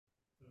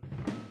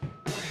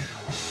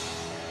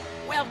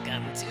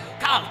Welcome to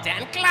Cult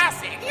and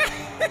Classic.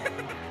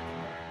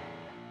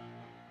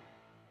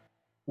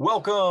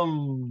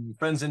 Welcome,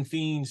 friends and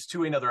fiends,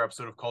 to another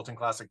episode of Cult and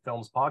Classic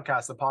Films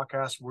Podcast, the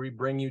podcast where we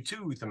bring you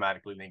two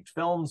thematically linked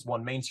films,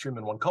 one mainstream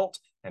and one cult,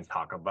 and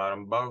talk about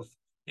them both.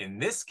 In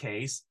this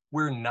case,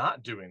 we're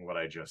not doing what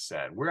I just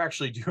said. We're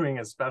actually doing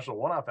a special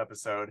one-off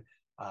episode,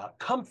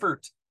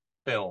 Comfort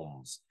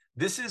Films.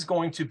 This is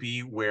going to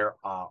be where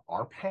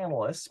our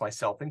panelists,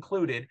 myself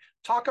included,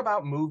 talk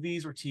about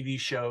movies or TV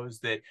shows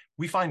that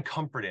we find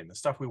comfort in, the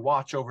stuff we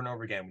watch over and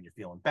over again when you're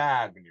feeling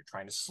bad, when you're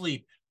trying to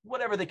sleep,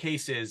 whatever the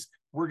case is.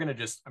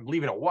 I'm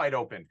leaving it wide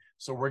open.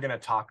 So we're going to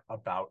talk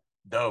about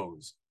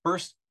those.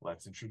 First,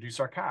 let's introduce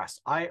our cast.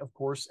 I, of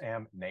course,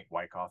 am Nate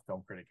Wyckoff,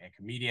 film critic and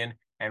comedian.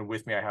 And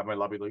with me, I have my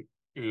lovely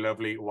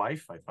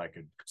wife, if I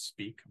could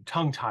speak. I'm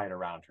tongue-tied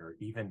around her,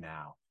 even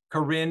now.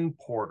 Corinne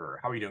Porter.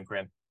 How are you doing,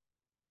 Corinne?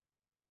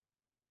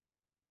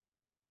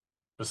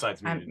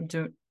 Besides me. I'm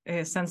doing,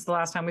 since the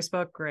last time we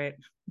spoke, great.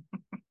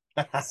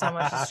 So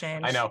much has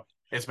changed. I know.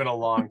 It's been a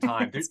long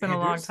time. It's been a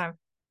long time.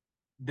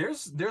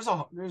 There's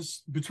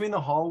between the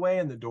hallway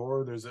and the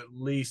door, there's at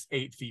least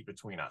 8 feet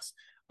between us.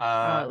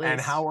 And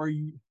how are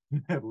you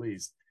at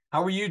least?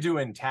 How are you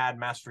doing, Tad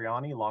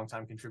Mastriani,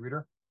 longtime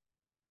contributor?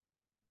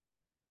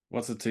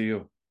 What's it to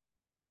you?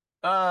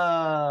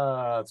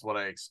 That's what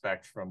I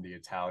expect from the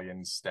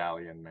Italian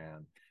stallion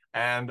man.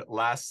 And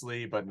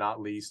lastly, but not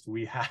least,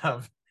 we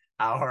have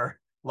our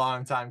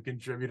longtime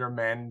contributor,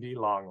 Mandy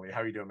Longley.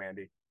 How are you doing,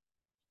 Mandy?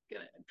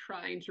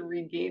 Trying to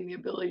regain the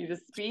ability to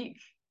speak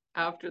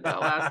after that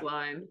last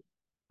line.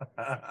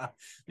 The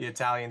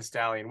Italian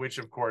stallion, which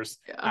of course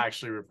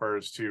actually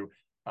refers to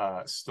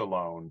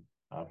Stallone,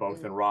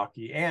 both in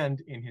Rocky and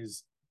in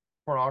his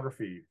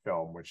pornography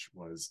film, which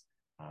was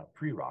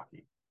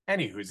pre-Rocky.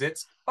 Anywho's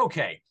it's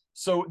okay.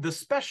 So the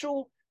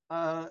special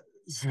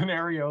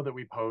scenario that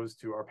we posed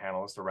to our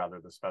panelists, or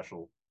rather the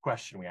special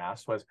question we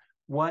asked, was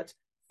what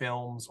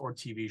films or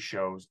TV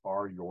shows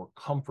are your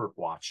comfort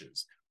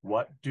watches?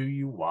 What do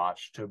you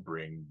watch to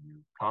bring you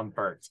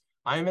comfort?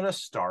 I'm going to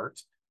start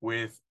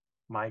with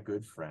my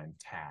good friend,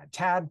 Tad.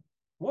 Tad,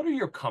 what are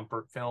your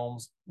comfort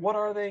films? What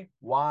are they?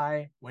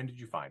 Why? When did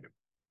you find them?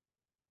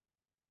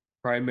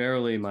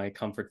 Primarily, my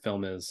comfort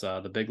film is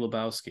The Big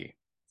Lebowski.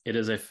 It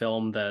is a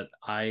film that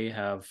I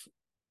have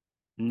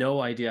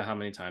no idea how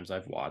many times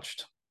I've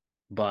watched,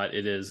 but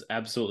it is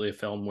absolutely a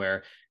film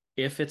where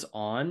if it's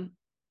on,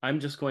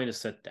 I'm just going to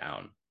sit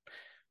down.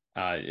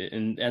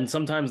 And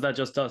sometimes that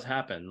just does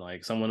happen.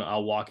 Like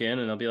I'll walk in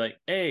and I'll be like,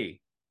 hey,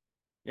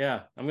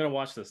 yeah, I'm going to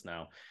watch this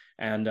now.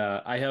 And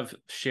I have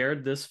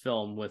shared this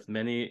film with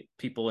many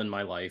people in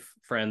my life,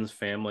 friends,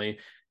 family,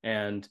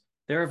 and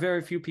there are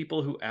very few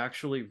people who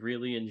actually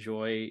really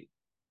enjoy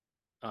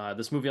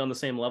this movie on the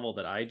same level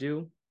that I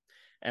do.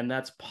 And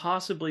that's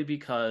possibly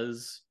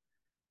because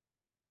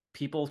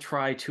people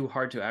try too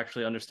hard to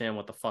actually understand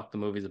what the fuck the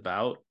movie's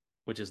about,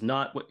 which is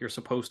not what you're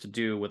supposed to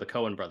do with a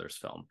Coen Brothers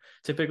film.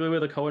 Typically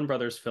with a Coen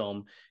Brothers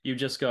film, you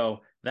just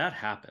go, that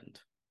happened.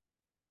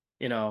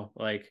 You know,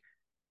 like,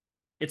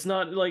 it's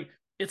not like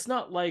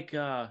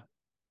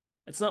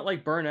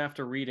Burn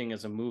After Reading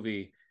as a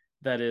movie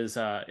that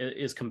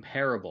is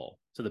comparable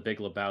to The Big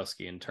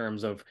Lebowski in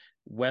terms of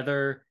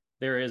whether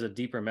there is a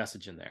deeper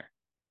message in there.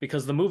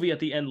 Because the movie at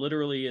the end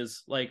literally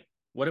is like,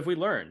 what have we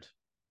learned?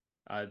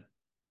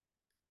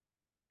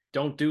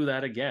 Don't do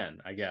that again,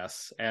 I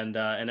guess. And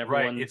everyone,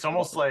 right. It's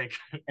almost like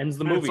ends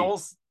the movie.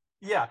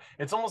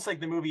 It's almost like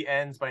the movie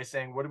ends by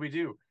saying, what do we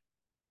do?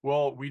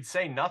 Well, we'd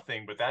say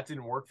nothing, but that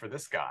didn't work for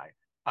this guy.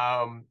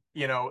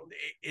 You know,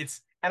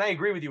 and I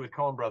agree with you with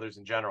Coen Brothers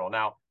in general.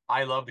 Now,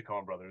 I love the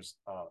Coen Brothers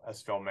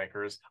as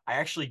filmmakers. I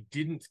actually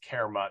didn't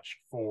care much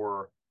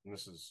for, and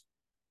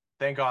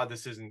thank God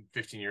this isn't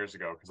 15 years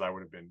ago, because I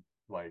would have been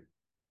like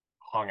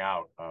hung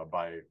out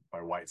by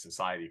white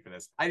society for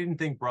this. I didn't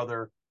think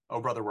Brother,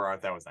 Where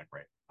Art Thou was that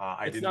great.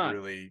 I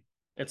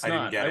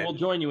will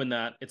join you in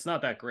that. It's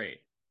not that great.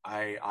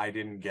 I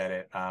didn't get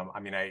it.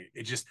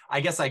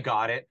 I guess I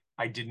got it.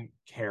 I didn't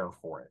care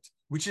for it,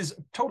 which is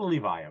totally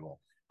viable.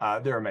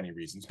 There are many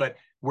reasons, but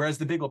whereas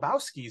The Big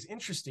Lebowski is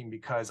interesting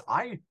because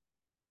I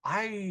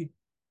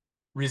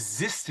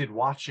resisted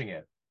watching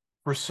it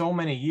for so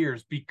many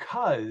years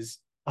because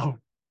of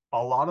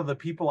a lot of the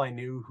people I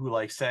knew who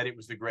like said it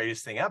was the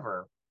greatest thing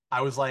ever.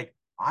 I was like,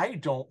 I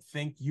don't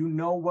think you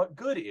know what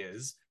good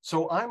is,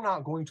 so I'm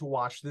not going to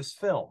watch this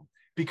film,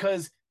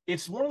 because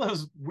it's one of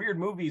those weird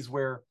movies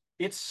where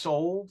it's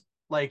sold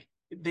like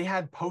they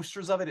had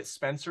posters of it at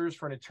Spencer's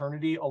for an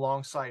eternity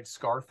alongside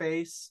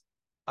Scarface.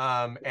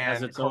 And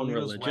has its own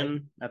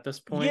religion at this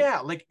point. Yeah,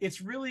 like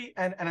it's really,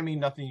 and I mean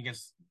nothing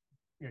against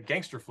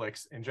gangster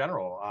flicks in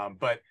general,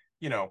 but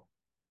you know,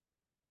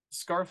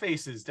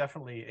 Scarface is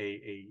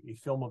definitely a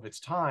film of its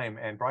time,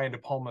 and Brian De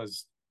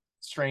Palma's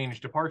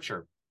strange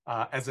departure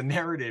as a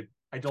narrative,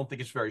 I don't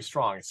think it's very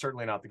strong. It's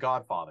certainly not The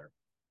Godfather.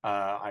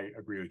 I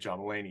agree with John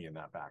Mulaney in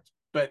that fact,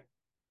 but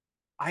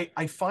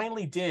I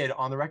finally did,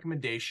 on the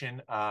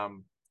recommendation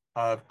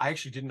I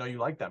actually didn't know you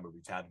liked that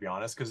movie, Tad, to be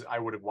honest, because I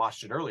would have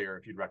watched it earlier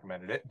if you'd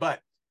recommended it.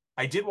 But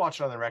I did watch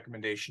it on the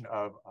recommendation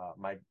of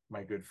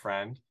my good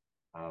friend,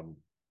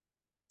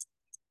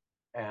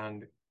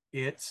 and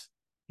it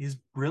is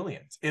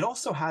brilliant. It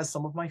also has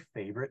some of my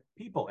favorite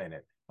people in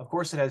it. Of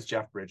course, it has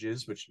Jeff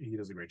Bridges, which he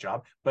does a great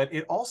job, but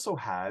it also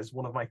has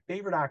one of my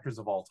favorite actors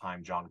of all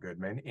time, John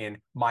Goodman, in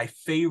my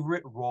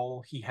favorite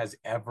role he has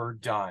ever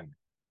done.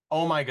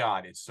 Oh my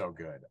God, it's so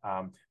good.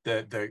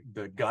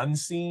 The gun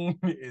scene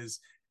is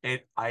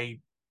it. I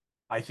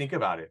think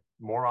about it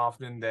more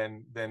often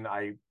than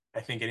I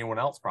think anyone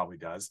else probably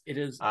does. It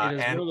is And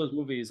one of those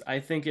movies. I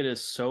think it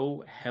is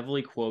so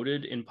heavily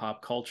quoted in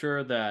pop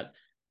culture that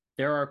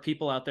there are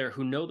people out there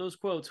who know those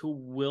quotes who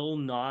will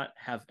not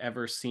have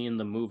ever seen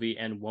the movie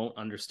and won't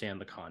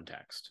understand the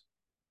context.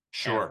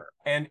 sure,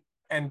 and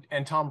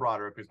Tom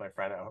Broderick, who's my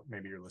friend.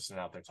 Maybe you're listening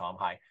out there, Tom.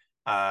 Hi.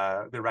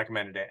 They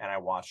recommended it, and I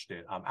watched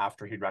it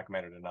after he'd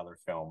recommended another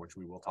film, which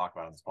we will talk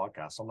about on this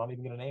podcast. So I'm not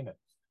even going to name it.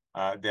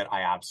 That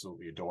I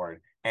absolutely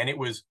adored, and it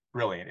was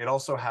brilliant. It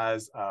also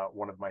has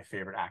one of my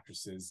favorite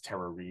actresses,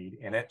 Tara Reid,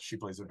 in it. She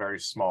plays a very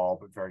small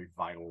but very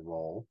vital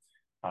role,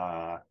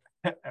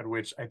 at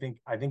which I think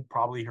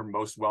probably her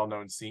most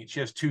well-known scene. She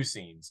has two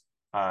scenes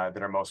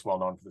that are most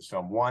well-known for this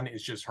film. One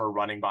is just her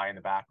running by in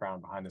the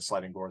background behind the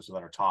sliding doors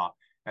without her top,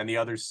 and the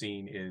other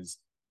scene is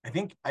I'm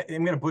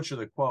going to butcher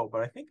the quote,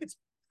 but I think it's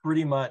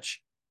pretty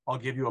much "I'll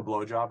give you a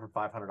blowjob for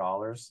 $500"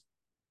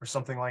 or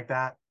something like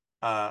that.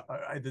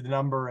 The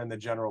number and the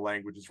general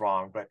language is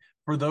wrong, but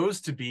for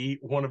those to be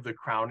one of the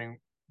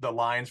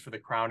lines for the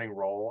crowning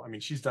role, I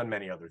mean, she's done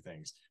many other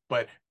things,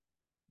 but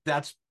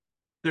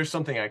there's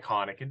something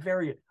iconic and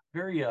very,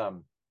 very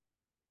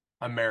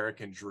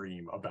American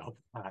dream about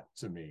that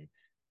to me.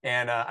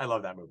 And I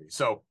love that movie.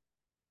 So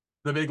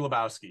The Big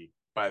Lebowski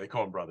by the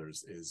Coen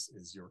brothers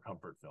is your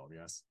comfort film.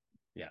 Yes.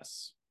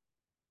 Yes.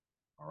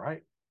 All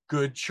right.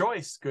 Good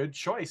choice. Good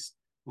choice.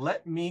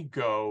 Let me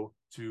go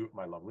to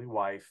my lovely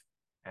wife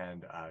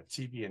and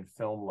TV and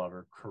film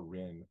lover,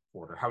 Corinne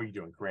Porter. How are you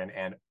doing, Corinne?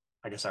 And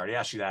I guess I already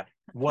asked you that.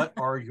 What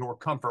are your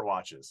comfort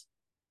watches?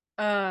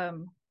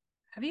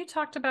 Have you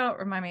talked about,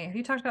 remind me, have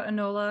you talked about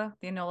Enola,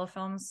 the Enola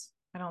films?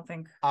 I don't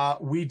think.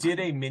 We did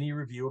a mini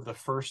review of the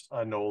first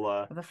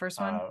Enola, The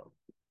first one?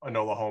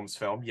 Enola Holmes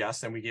film.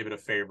 Yes, and we gave it a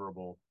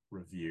favorable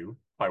review.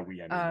 By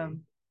we, I mean me.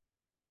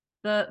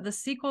 The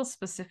sequel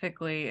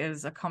specifically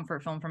is a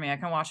comfort film for me. I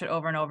can watch it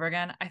over and over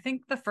again. I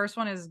think the first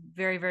one is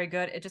very, very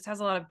good. It just has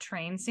a lot of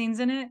train scenes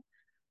in it,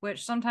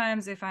 which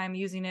sometimes if I'm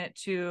using it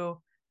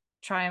to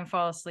try and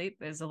fall asleep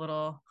is a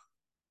little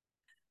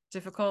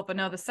difficult. But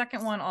no, the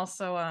second one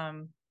also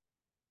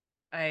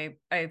I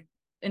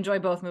enjoy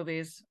both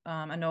movies,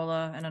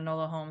 Enola and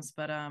Enola Holmes,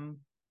 but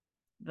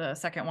the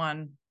second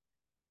one,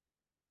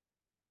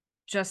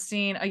 just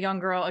seeing a young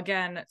girl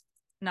again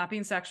not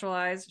being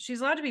sexualized. She's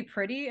allowed to be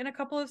pretty in a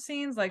couple of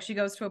scenes, like she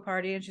goes to a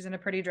party and she's in a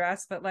pretty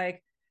dress, but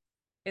like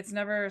it's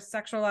never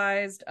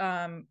sexualized.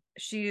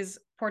 She's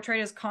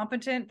portrayed as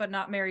competent but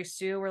not Mary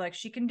Sue, where like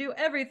she can do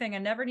everything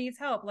and never needs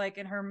help. Like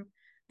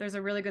there's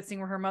a really good scene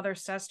where her mother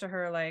says to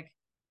her, like,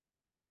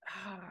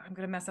 I'm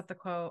gonna mess up the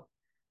quote,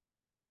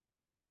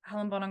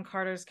 Helen Bonham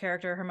Carter's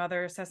character, her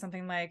mother says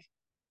something like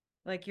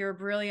you're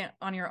brilliant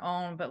on your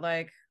own, but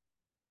like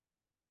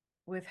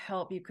with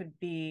help you could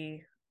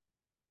be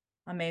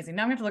amazing.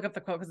 Now I'm gonna have to look up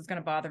the quote because it's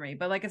gonna bother me,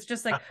 but like it's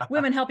just like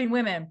women helping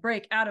women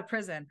break out of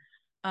prison.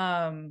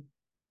 And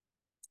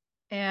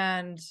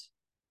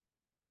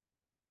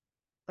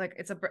like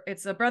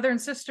it's a brother and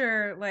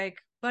sister like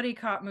buddy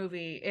cop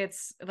movie.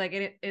 It's like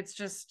it's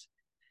just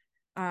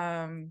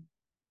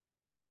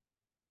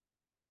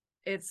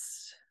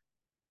it's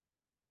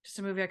just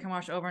a movie I can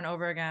watch over and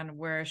over again,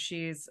 where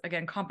she's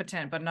again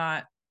competent but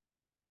not,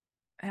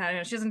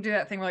 and she doesn't do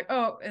that thing where like,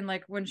 oh, and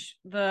like when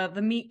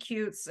the meet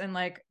cutes and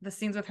like the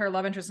scenes with her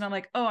love interest, and I'm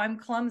like, oh, I'm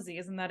clumsy,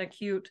 isn't that a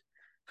cute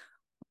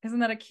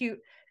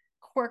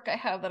quirk I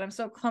have, that I'm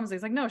so clumsy?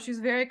 It's like, no, she's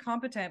very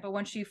competent, but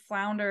when she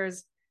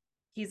flounders,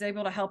 he's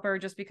able to help her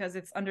just because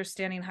it's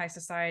understanding high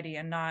society,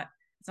 and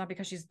it's not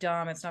because she's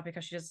dumb, it's not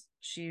because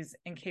she's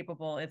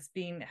incapable, it's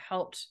being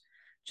helped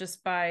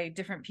just by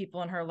different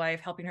people in her life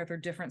helping her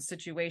through different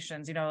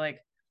situations, you know, like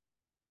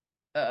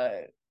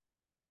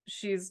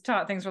she's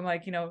taught things from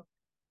like, you know,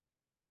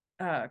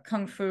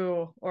 kung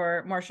fu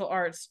or martial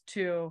arts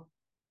to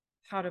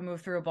how to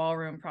move through a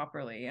ballroom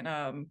properly.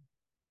 And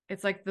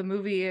it's like the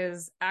movie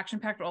is action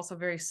packed but also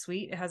very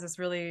sweet.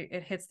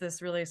 It hits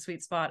this really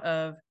sweet spot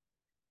of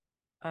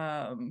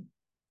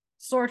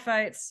sword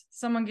fights,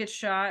 someone gets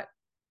shot,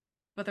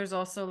 but there's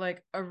also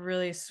like a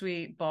really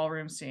sweet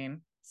ballroom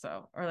scene.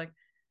 So, or like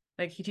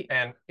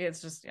it's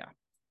just, yeah.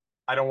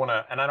 I don't want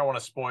to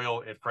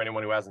spoil it for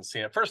anyone who hasn't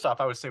seen it. First off,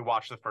 I would say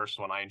watch the first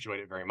one. I enjoyed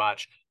it very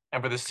much.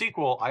 And for the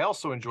sequel, I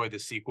also enjoyed the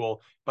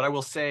sequel, but I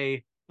will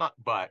say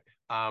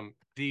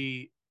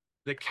the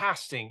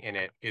casting in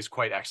it is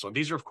quite excellent.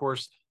 These are, of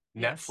course,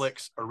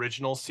 Netflix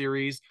original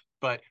series,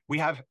 but we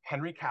have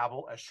Henry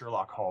Cavill as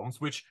Sherlock Holmes,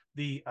 which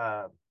the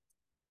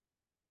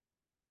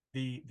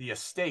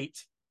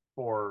estate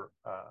for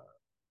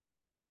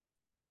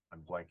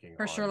I'm blanking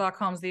for on Sherlock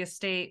Holmes, the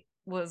estate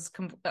was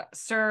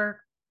Sir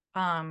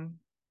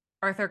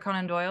Arthur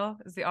Conan Doyle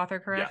is the author,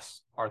 correct?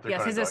 Yes, Arthur Yes,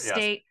 Conan his Doyle,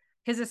 estate.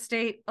 His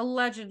estate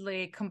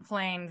allegedly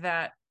complained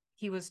that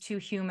he was too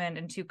human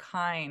and too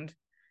kind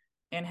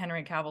in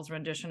Henry Cavill's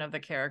rendition of the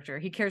character.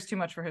 He cares too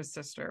much for his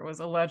sister, was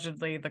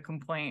allegedly the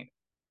complaint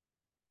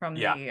from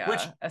the which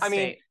estate. I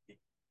mean,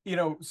 you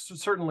know,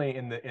 certainly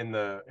in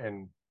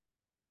the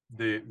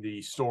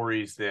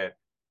stories that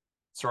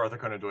Sir Arthur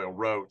Conan Doyle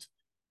wrote,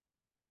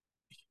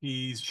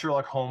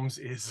 Sherlock Holmes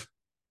is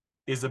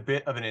a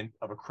bit of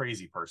a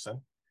crazy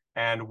person,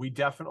 and we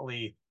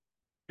definitely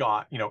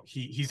got, you know,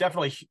 he's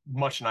definitely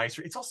much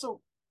nicer. It's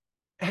also,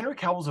 Henry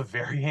Cavill's a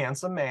very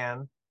handsome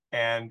man,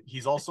 and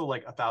he's also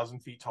like 1,000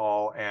 feet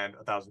tall and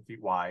 1,000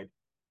 feet wide,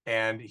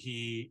 and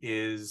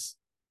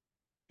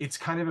it's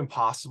kind of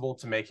impossible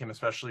to make him,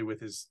 especially with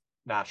his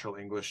natural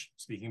English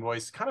speaking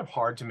voice, kind of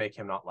hard to make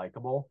him not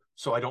likable.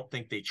 So I don't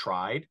think they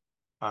tried,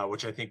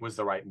 which I think was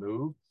the right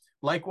move.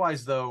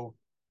 Likewise, though,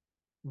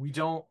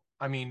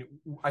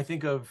 I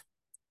think of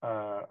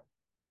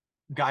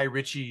Guy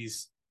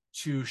Ritchie's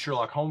 2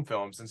 Sherlock Holmes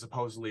films, and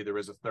supposedly there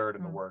is a third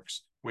in the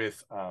works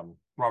with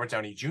Robert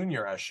Downey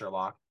Jr. as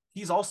Sherlock.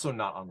 He's also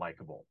not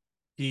unlikable.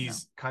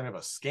 He's kind of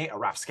a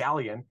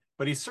rapscallion,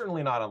 but he's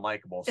certainly not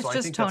unlikable. It's so just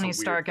I think Tony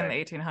Stark in the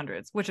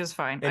 1800s, which is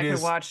fine. I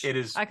could watch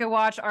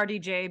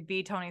RDJ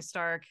be Tony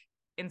Stark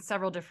in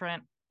several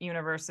different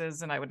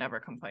universes, and I would never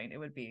complain. It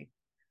would be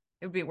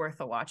worth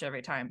a watch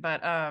every time.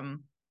 But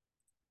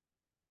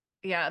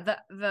yeah,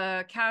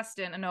 the cast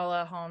in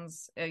Enola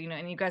Holmes, you know,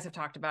 and you guys have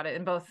talked about it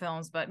in both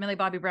films, but Millie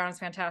Bobby Brown is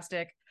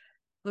fantastic.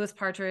 Louis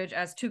Partridge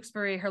as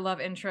Tewkesbury, her love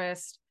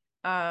interest.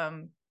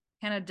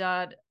 Hannah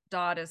Dodd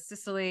as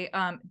Cicely.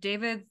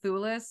 David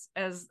Thewlis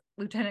as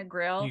Lieutenant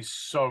Grail. He's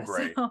so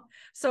great.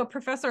 So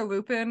Professor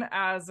Lupin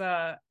as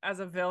a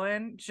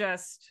villain,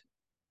 just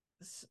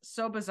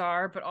so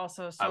bizarre, but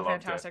also so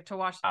fantastic to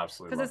watch.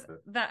 Absolutely, because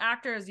the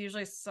actor is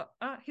usually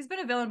he's been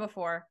a villain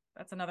before.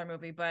 That's another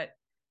movie, but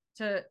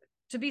to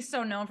be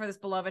so known for this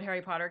beloved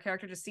Harry Potter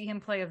character, to see him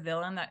play a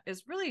villain that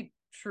is really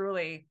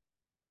truly,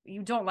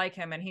 you don't like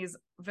him, and he's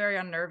very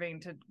unnerving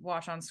to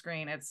watch on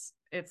screen. It's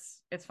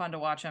fun to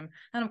watch him.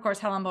 And of course,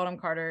 Helen Bonham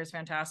Carter is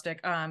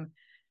fantastic.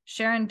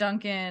 Sharon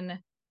Duncan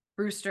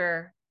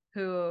Brewster,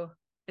 who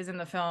is in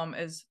the film,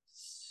 is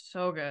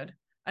so good.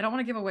 I don't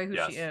want to give away who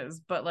she is,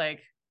 but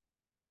like,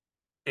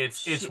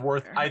 it's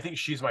worth. I think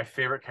she's my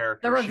favorite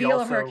character. The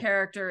reveal of her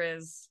character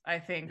is, I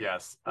think,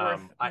 yes.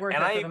 worth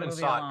I even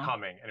saw it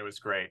coming, and it was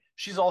great.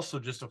 She's also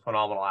just a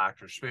phenomenal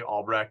actress. She played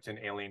Albrecht in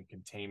Alien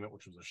Containment,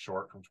 which was a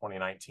short from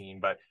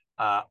 2019. But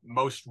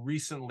most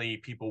recently,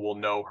 people will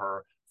know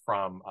her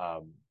from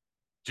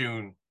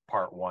Dune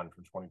Part 1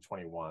 from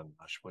 2021.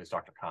 She plays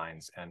Dr.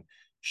 Kynes, and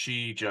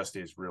she just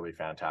is really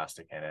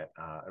fantastic in it.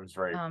 It was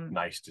very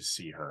nice to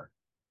see her.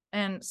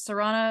 And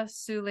Sarana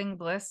Suling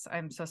Bliss,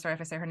 I'm so sorry if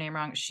I say her name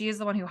wrong. She is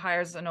the one who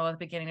hires Enola at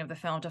the beginning of the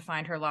film to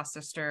find her lost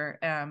sister.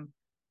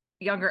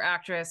 Younger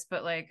actress,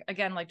 but like,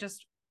 again, like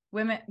just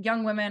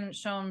young women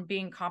shown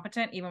being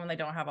competent even when they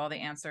don't have all the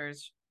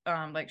answers.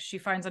 Like she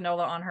finds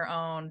Enola on her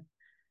own.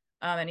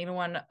 And even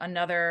when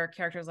another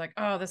character is like,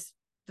 oh, this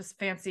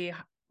fancy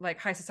like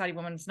high society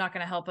woman's not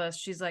going to help us,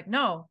 she's like,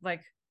 no,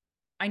 like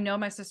I know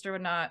my sister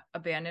would not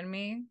abandon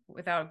me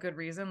without good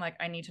reason. Like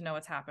I need to know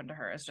what's happened to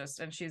her. It's just,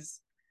 and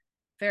she's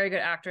very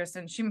good actress,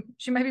 and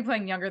she might be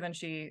playing younger than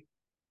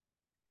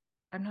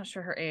I'm not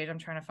sure her age. I'm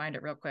trying to find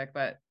it real quick,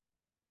 but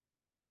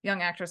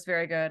young actress,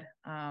 very good.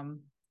 And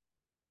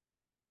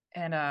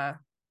I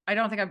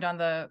don't think I've done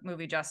the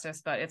movie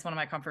justice, but it's one of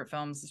my comfort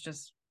films. It's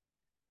just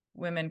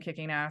women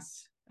kicking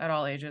ass at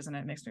all ages, and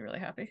it makes me really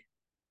happy.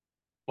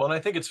 Well, and I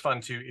think it's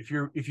fun too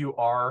if you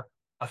are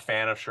a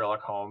fan of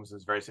Sherlock Holmes'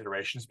 various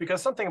iterations,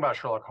 because something about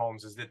Sherlock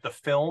Holmes is that the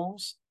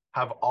films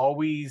have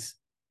always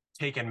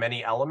taken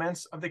many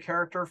elements of the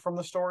character from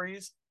the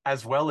stories,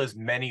 as well as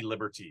many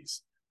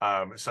liberties,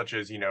 such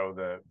as, you know,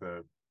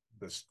 the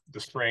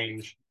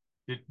strange,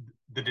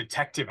 the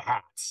detective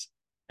hats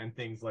and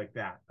things like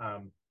that,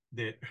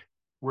 that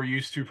we're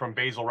used to from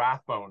Basil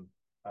Rathbone.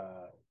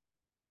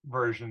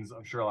 Versions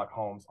of Sherlock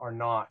Holmes are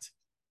not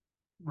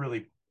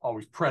really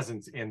always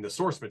present in the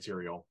source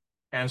material,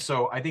 and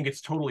so I think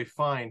it's totally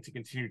fine to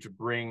continue to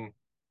bring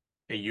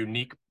a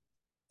unique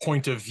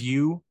point of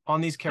view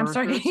on these characters.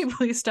 I'm sorry, can you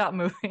please stop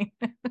moving?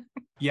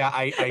 Yeah,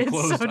 I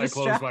closed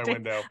my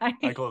window. I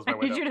closed my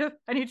window.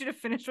 I need you to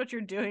finish what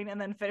you're doing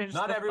and then finish.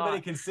 Not everybody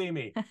can see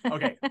me.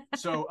 Okay,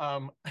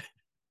 so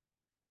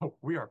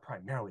we are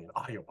primarily an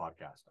audio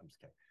podcast. I'm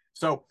just kidding.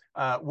 So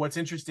what's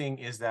interesting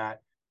is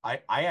that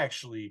I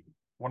actually,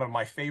 one of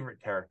my favorite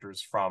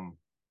characters from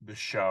the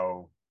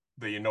show,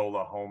 the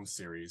Enola Holmes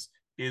series,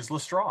 is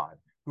Lestrade,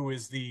 who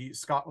is the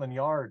Scotland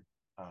Yard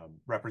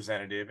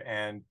representative,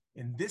 and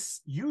in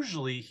this,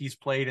 usually he's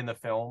played in the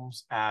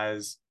films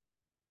as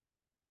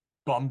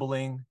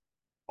bumbling,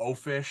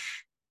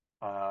 oafish,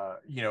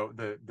 you know,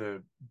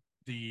 the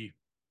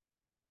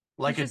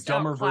like a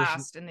dumber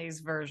version in these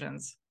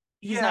versions.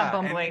 He's not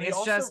bumbling.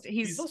 It's just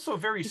he's also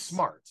very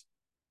smart.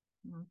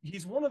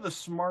 He's one of the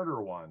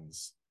smarter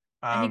ones.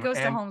 And he goes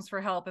to Holmes for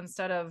help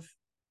instead of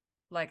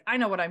like, I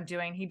know what I'm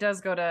doing. He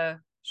does go to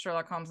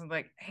Sherlock Holmes and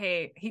like,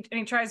 hey, he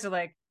tries to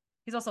like,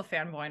 he's also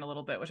fanboying a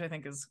little bit, which I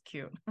think is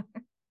cute.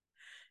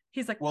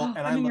 He's like, Well, oh,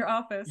 and I'm in your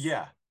office.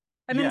 Yeah.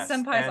 I'm in Yes,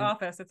 Senpai's and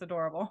office. It's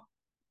adorable.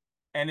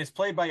 and it's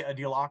played by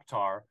Adil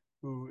Akhtar,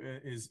 who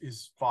is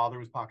his father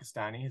was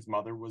Pakistani, his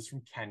mother was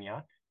from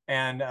Kenya,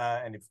 and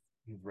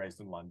he was raised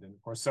in London,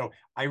 of course. So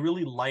I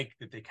really like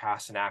that they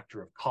cast an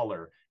actor of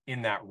color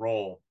in that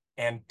role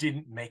and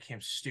didn't make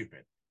him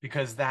stupid,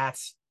 because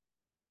that's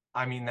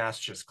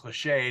just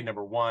cliche,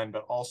 number one,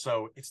 but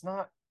also it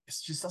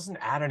just doesn't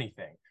add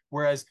anything.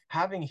 Whereas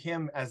having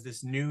him as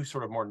this new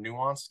sort of more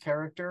nuanced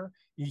character,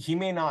 he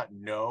may not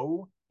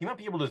know, he might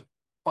be able to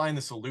find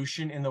the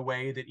solution in the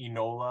way that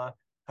Enola,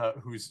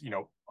 who's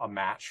a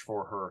match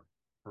for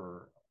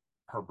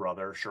her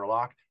brother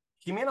Sherlock,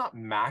 he may not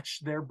match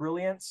their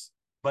brilliance,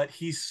 but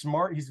he's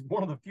smart. He's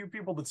one of the few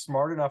people that's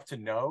smart enough to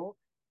know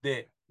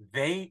that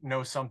they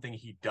know something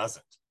he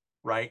doesn't,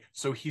 right?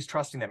 So he's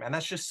trusting them, and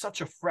that's just such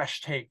a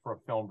fresh take for a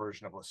film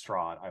version of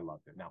Lestrade. I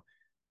loved it. Now,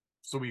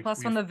 so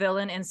when the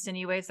villain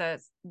insinuates that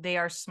they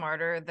are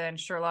smarter than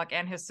Sherlock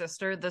and his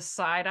sister, the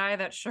side eye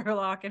that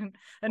Sherlock and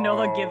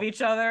Enola give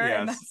each other, yes.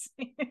 and that's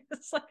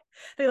it's like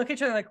they look at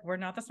each other like, we're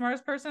not the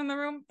smartest person in the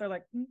room. They're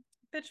like,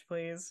 bitch,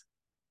 please.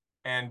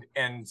 And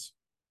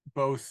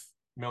both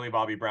Millie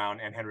Bobby Brown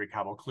and Henry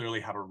Cavill clearly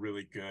have a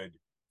really good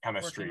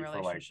chemistry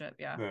for like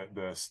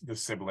the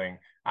sibling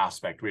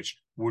aspect, which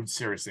would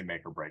seriously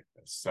make or break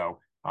this. So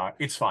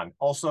it's fun.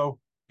 Also,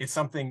 it's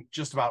something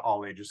just about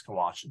all ages can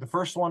watch. The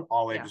first one,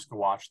 all ages can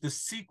watch. The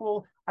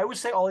sequel, I would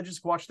say all ages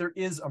can watch. There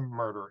is a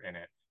murder in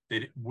it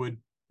that would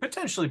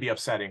potentially be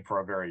upsetting for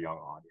a very young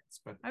audience.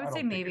 But I would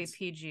say maybe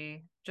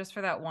PG, just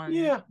for that one.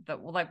 Yeah.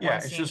 One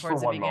it's scene just for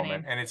towards one the beginning.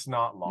 moment, and it's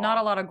not long. Not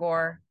a lot of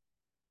gore.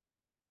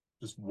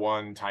 Just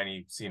one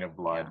tiny scene of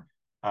blood.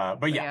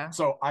 But yeah,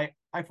 so I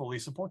fully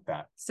support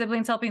that.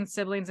 Siblings helping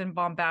siblings in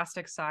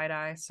bombastic side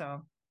eye.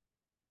 So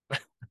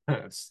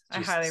I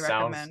highly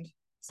recommend.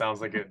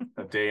 Sounds like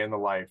a day in the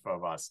life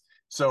of us.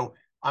 So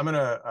I'm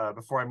gonna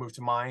before I move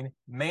to mine,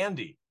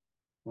 Mandy,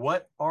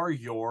 what are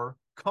your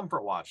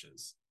comfort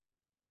watches?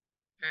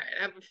 All right,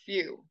 I have a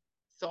few,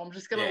 so I'm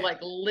just gonna like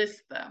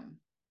list them,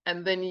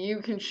 and then you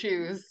can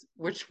choose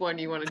which one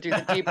you want to do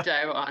the deep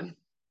dive on.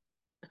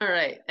 All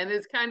right, and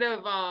it's kind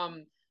of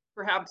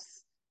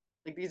perhaps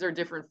like these are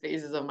different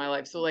phases of my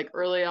life. So like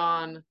early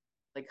on,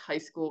 like high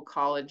school,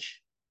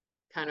 college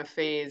kind of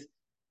phase,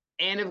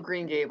 Anne of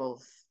Green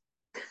Gables.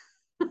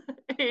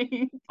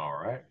 All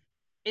right.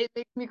 It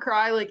makes me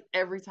cry like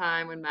every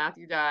time when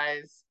Matthew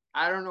dies.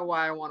 I don't know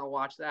why I want to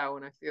watch that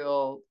when I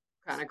feel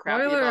kind of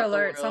crappy. Spoiler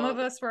alert, some of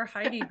us were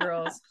Heidi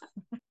girls.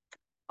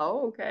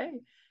 Oh, okay.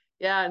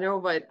 Yeah, no,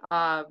 but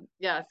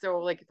yeah, so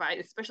like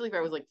especially if I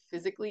was like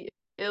physically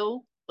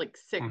ill, like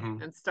sick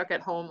and stuck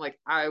at home, like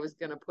I was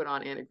gonna put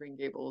on Anne of Green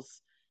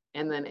Gables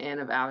and then Anne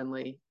of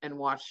Avonlea and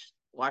watch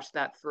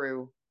that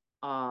through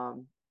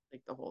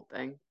like the whole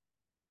thing.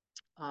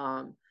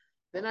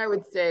 Then I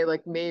would say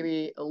like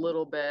maybe a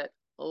little bit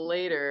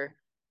later,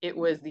 it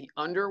was the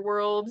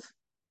Underworld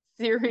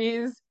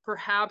series,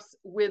 perhaps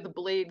with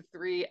Blade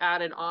 3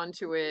 added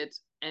onto it.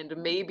 And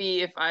maybe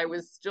if I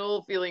was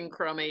still feeling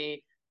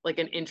crummy, like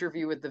an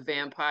Interview with the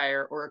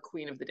Vampire or a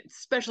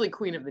especially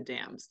Queen of the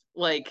Damned,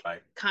 like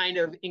kind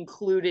of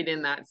included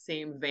in that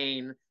same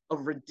vein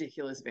of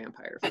ridiculous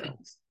vampire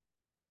films.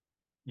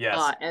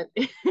 Yes.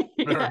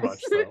 Very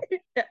much so.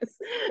 Yes.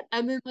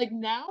 And then like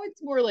now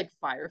it's more like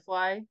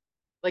Firefly.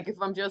 Like if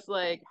I'm just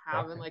like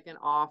having like an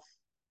off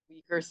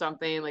week or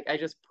something, like I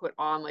just put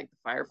on like the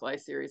Firefly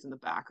series in the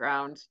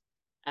background,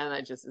 and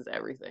that just is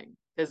everything.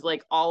 Because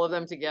like all of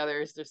them together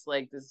is just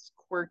like this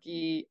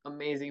quirky,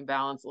 amazing,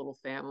 balanced little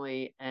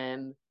family,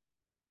 and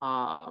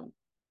I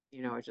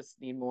just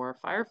need more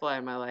Firefly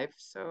in my life.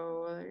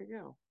 So there you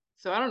go.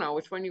 So I don't know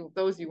which one you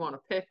want to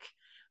pick.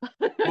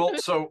 Well,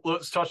 so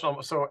let's touch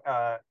on. So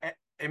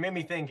it made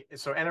me think.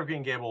 So Anne of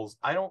Green Gables.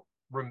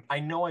 I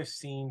know I've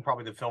seen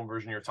probably the film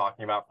version you're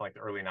talking about from like the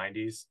early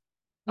 '90s.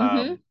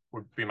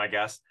 Would be my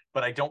guess,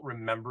 but I don't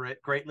remember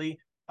it greatly.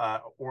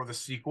 Or the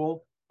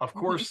sequel. Of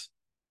course,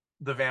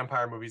 the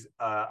vampire movies.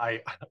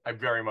 I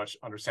very much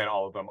understand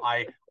all of them.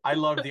 I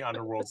loved the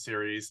Underworld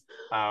series.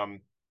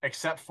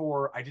 Except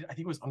for I think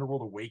it was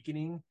Underworld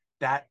Awakening.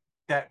 That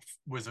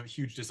was a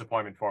huge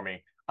disappointment for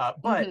me.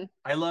 But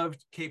I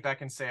loved Kate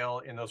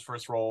Beckinsale in those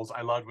first roles.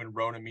 I loved when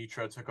Rona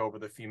Mitra took over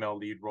the female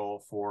lead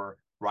role for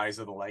Rise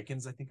of the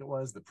Lycans, I think it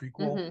was the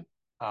prequel.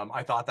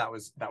 I thought that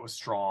was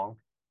strong,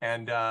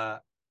 and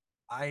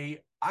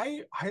I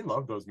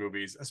love those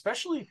movies.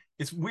 Especially,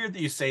 it's weird that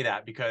you say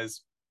that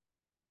because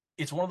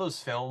it's one of those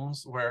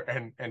films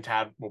where, and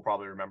Tad will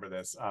probably remember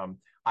this.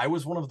 I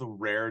was one of the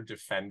rare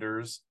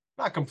defenders,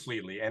 not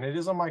completely, and it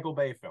is a Michael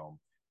Bay film,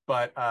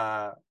 but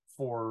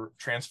for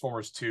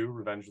Transformers 2: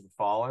 Revenge of the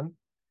Fallen.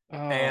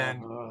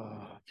 And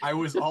I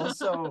was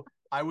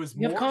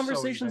you have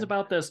conversations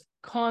about this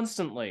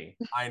constantly.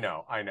 I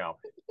know.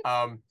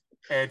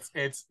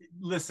 It's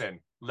listen,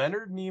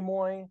 Leonard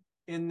Nimoy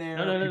in there.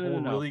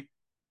 No. Really,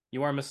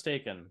 you are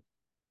mistaken.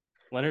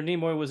 Leonard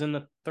Nimoy was in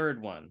the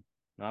third one,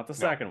 not the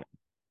second one.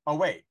 Oh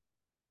wait,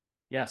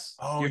 Yes.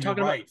 Oh, You're you're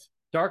talking about right.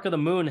 Dark of the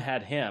Moon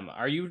had him.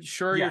 Are you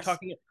sure Yes.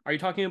 are you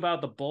talking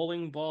about the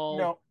bowling ball?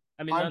 No,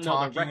 I mean, I'm no, the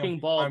talking of wrecking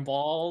ball I'm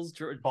balls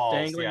balls.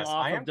 dangling Yes,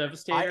 off of I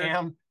Devastator.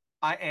 am.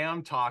 I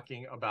am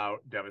talking about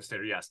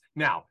Devastator. Yes.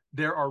 Now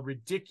there are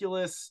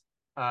ridiculous.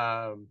 There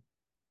are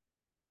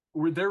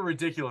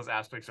ridiculous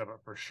aspects of it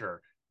for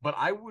sure. But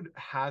I will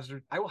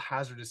hazard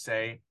to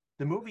say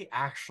the movie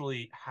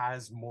actually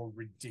has more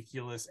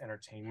ridiculous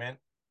entertainment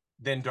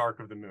than Dark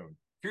of the Moon.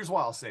 Here's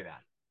why I'll say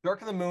that.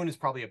 Dark of the Moon is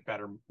probably it's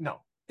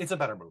a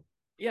better movie.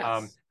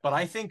 Yes. But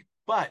I think,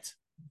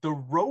 the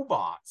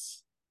robot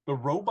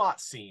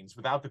scenes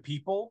without the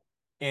people,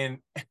 and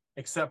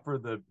except for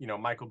the,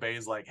 Michael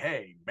Bay's like,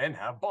 hey, men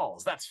have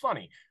balls. That's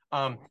funny.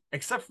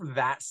 Except for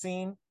that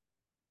scene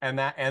and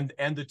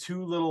the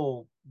two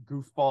little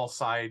goofball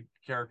side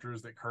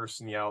characters that curse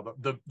and yell,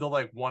 the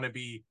like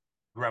wannabe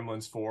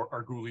Gremlins for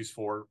or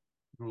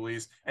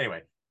Ghoulies.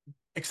 Anyway,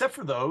 except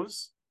for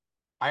those,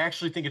 I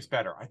actually think it's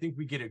better. I think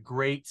we get a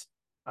great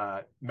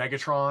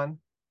Megatron.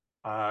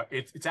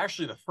 It's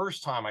actually the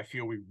first time I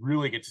feel we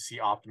really get to see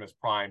Optimus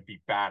Prime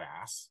be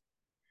badass.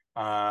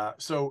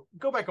 So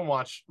go back and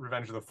watch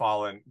Revenge of the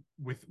Fallen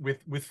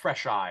with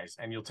fresh eyes,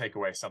 and you'll take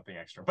away something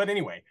extra. But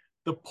anyway,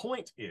 the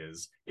point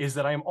is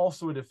that I am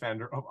also a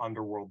defender of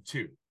Underworld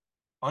 2.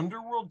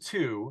 Underworld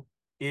 2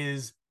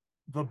 is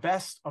the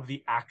best of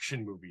the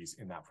action movies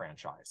in that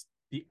franchise.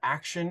 The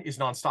action is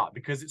nonstop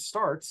because it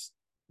starts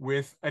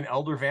with an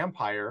elder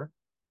vampire,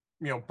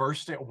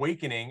 bursting,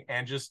 awakening,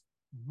 and just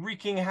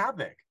wreaking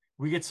havoc.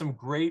 We get some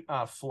great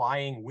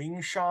flying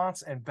wing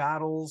shots and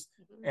battles,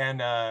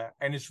 and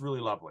it's really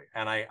lovely.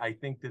 And I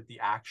think that the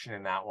action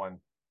in that one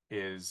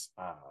is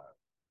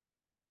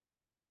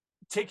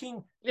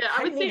taking. Yeah,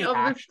 I would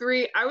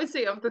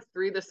say of the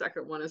three, the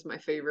second one is my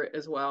favorite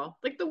as well.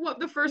 Like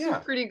the first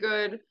one's pretty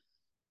good.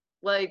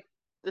 Like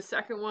the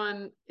second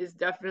one is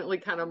definitely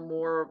kind of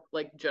more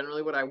like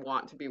generally what I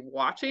want to be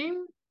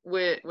watching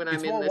when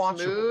I'm in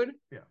this mood.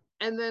 Yeah.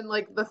 And then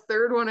like the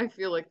third one, I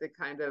feel like they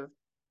kind of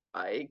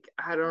like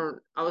I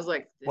was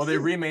like, they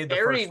remade the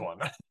first one.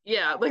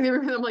 Yeah, like they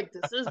remade. I'm like,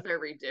 this is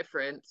very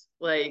different.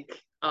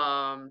 Like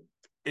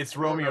it's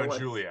Romeo and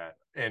Juliet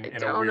in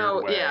a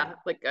weird way. Yeah,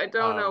 like I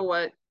don't know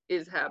what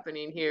is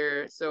happening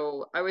here.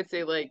 So I would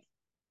say like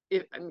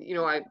if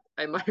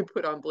I might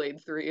put on Blade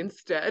 3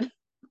 instead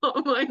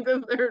of like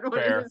the third one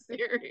in the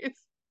series.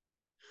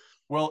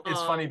 Well,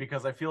 it's funny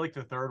because I feel like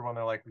the third one,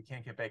 they're like, we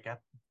can't get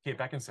Kate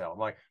Beckinsale. I'm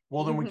like,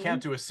 well, then we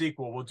can't do a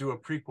sequel. We'll do a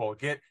prequel.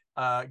 Get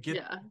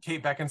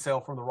Kate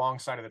Beckinsale from the wrong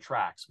side of the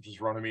tracks, which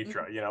is Rona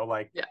Mitra,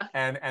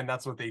 and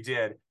that's what they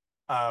did.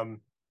 And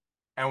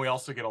we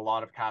also get a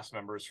lot of cast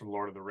members from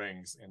Lord of the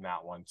Rings in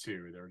that one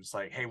too. They're just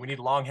like, hey, we need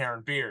long hair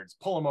and beards.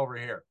 Pull them over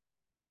here.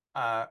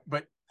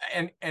 But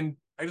I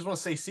just want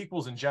to say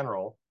sequels in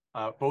general,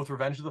 both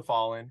Revenge of the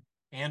Fallen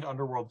and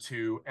Underworld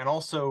 2, and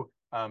also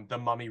The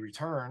Mummy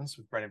Returns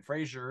with Brendan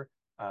Fraser,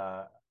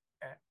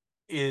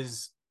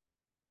 is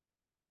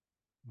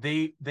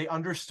they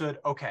understood,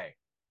 okay,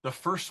 the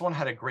first one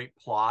had a great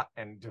plot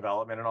and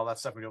development and all that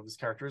stuff. We know these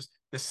characters.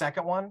 The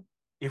second one,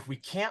 if we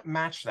can't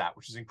match that,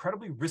 which is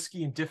incredibly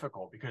risky and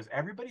difficult because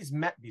everybody's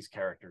met these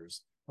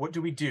characters, what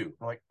do?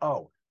 We're like,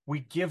 oh, we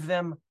give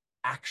them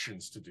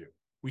actions to do.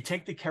 We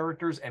take the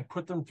characters and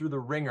put them through the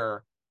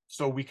ringer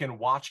so we can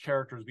watch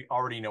characters we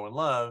already know and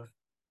love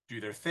do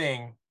their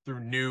thing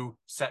through new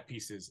set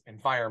pieces,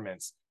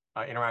 environments,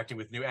 interacting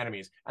with new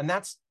enemies. And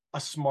that's a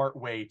smart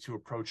way to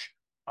approach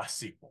a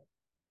sequel.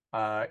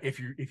 If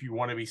you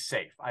want to be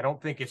safe. I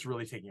don't think it's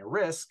really taking a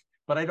risk,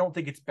 but I don't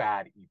think it's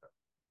bad either.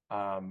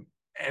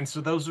 And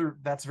so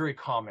that's very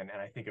common, and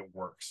I think it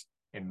works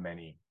in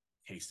many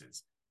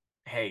cases.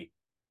 Hey,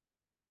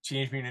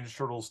 Teenage Mutant Ninja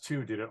Turtles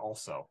 2 did it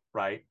also,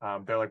 right?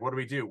 They're like, what do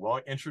we do? Well,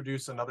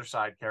 introduce another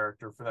side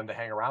character for them to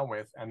hang around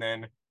with, and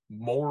then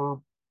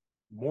more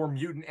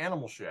mutant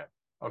animal shit.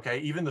 Okay,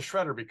 even the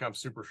Shredder becomes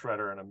Super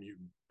Shredder and a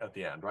mutant at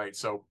the end, right?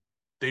 So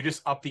they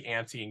just up the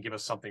ante and give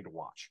us something to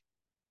watch.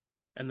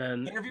 And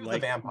then Interview with the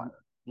Vampire.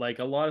 Like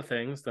a lot of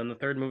things, then the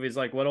third movie is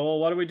like, what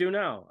do we do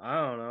now? I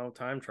don't know,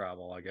 time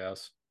travel, I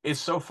guess. It's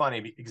so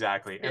funny,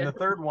 exactly. And the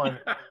third one,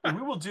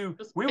 we will do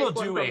a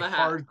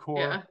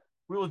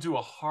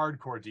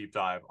hardcore deep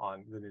dive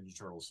on the Ninja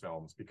Turtles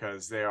films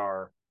because they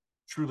are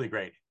truly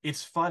great.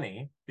 It's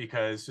funny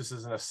because, just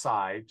as an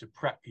aside to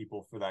prep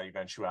people for that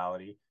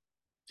eventuality,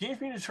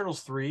 Teenage Mutant Ninja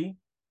Turtles 3,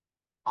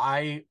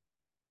 I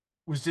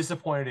was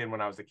disappointed in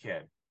when I was a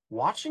kid.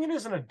 Watching it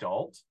as an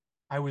adult,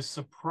 I was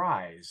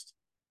surprised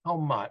how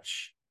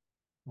much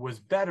was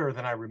better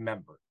than I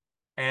remembered.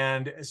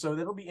 And so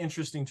it'll be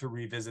interesting to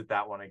revisit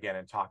that one again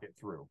and talk it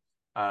through.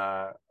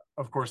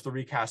 Of course, the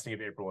recasting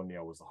of April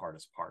O'Neil was the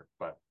hardest part,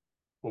 but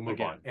we'll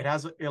move on. It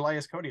has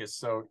Elias Koteas,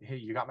 so hey,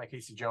 you got my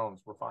Casey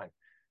Jones, we're fine.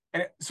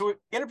 And so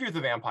Interview with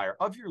the Vampire,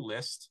 of your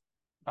list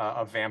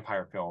of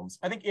vampire films,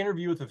 I think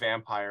Interview with the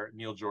Vampire,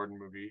 Neil Jordan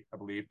movie, I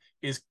believe,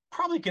 is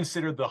probably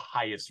considered the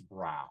highest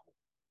brow.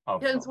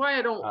 That's why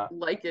I don't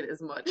like it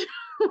as much.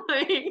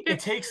 It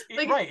takes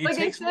Interview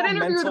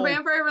with the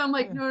Vampire, and I'm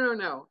like,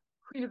 no,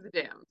 Queen of the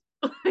Damned.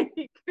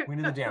 Like,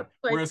 Queen of the Damned.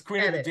 like, Whereas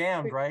Queen of the edit.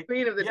 Damned, right?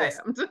 Queen of the Yes.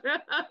 Damned.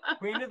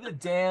 Queen of the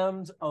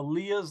Damned,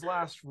 Aaliyah's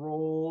last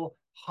role,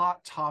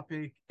 Hot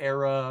Topic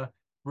era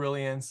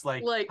brilliance.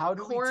 Like how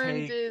do we Korn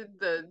take? did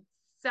the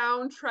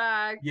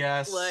soundtrack.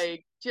 Yes.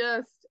 Like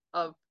just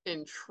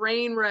in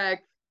train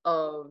wreck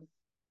of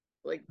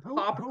like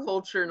pop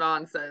culture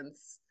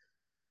nonsense.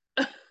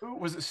 Who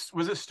was it?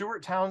 Was it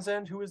Stuart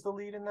Townsend who was the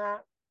lead in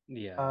that?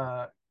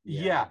 Yeah.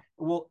 Yeah.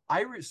 Well,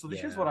 so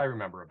here's what I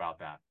remember about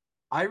that.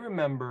 I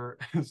remember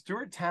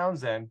Stuart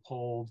Townsend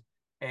pulled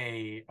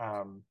a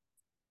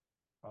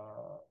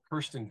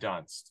Kirsten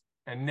Dunst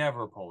and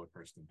never pulled a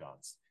Kirsten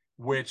Dunst,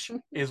 which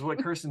is what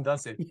Kirsten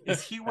Dunst did.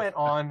 Is he went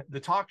on the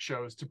talk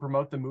shows to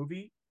promote the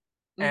movie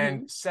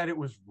and said it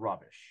was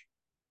rubbish.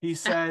 He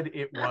said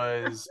it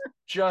was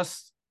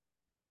just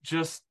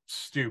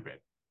stupid.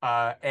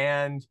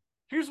 And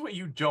here's what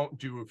you don't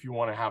do if you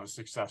want to have a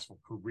successful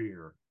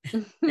career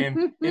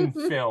in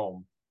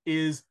film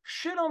is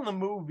shit on the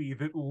movie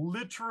that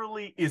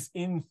literally is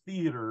in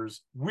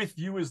theaters with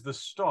you as the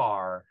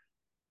star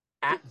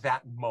at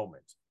that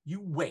moment. You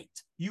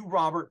wait. You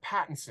Robert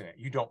Pattinson it.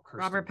 You don't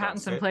Kirsten Robert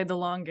Pattinson Dunst played the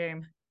long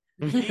game.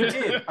 He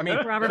did. I mean,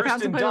 Robert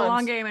Kirsten Pattinson played the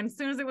long Dunst, game, and as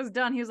soon as it was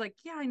done, he was like,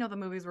 "Yeah, I know the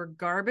movies were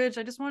garbage.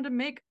 I just wanted to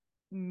make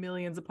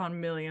millions upon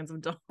millions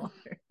of dollars."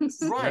 right?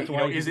 That's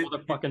why he's is it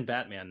motherfucking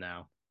Batman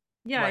now.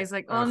 Yeah, Right. he's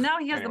like, well, now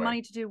he has the Anyway.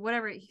 money to do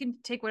whatever. He can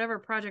take whatever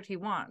project he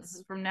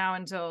wants from now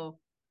until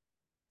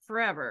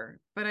forever.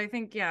 But I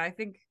think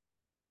it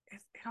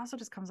also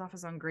just comes off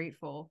as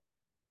ungrateful.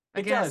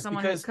 It Again, does,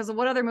 someone because- because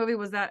what other movie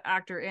was that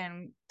actor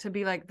in to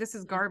be like, this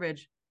is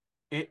garbage?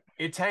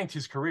 it tanked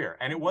his career,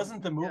 and it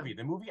wasn't the movie.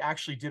 The movie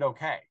actually did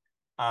okay,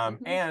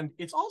 and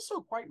it's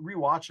also quite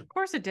rewatchable. Of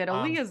course it did.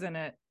 Aaliyah's in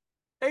it.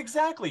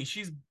 Exactly,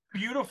 she's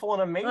beautiful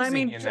and amazing I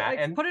mean, in that. like,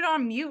 And put it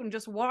on mute and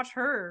just watch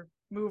her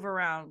move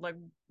around, like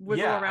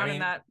wiggle around in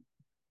that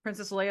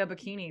Princess Leia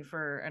bikini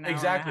for an hour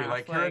exactly, and a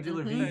half. like Cara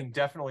Delevingne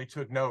definitely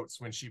took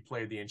notes when she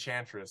played the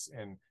Enchantress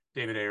in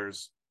David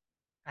Ayer's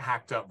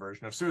hacked up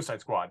version of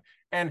Suicide Squad.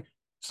 And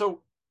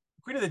so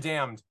Queen of the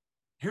Damned,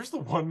 here's the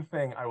one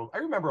thing I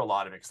remember a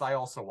lot of it because I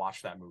also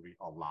watched that movie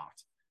a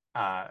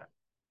lot.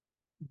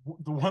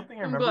 The one thing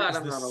I remember is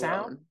the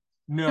sound. Alone.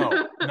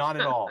 No, not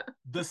at all.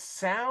 The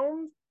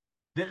sound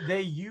that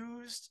they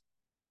used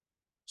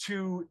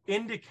to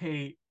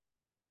indicate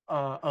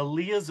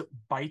Aaliyah's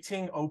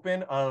biting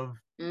open of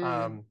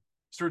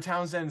Stuart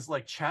Townsend's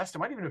like chest. It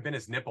might even have been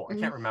his nipple. I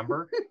can't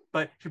remember.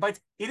 But she bites.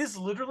 It is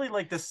literally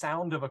like the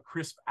sound of a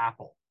crisp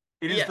apple.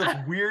 It is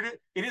the weirdest.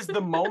 It is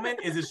the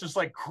moment. It's just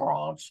like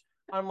crunch.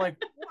 I'm like,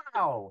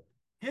 wow,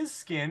 his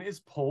skin is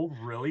pulled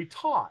really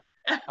taut.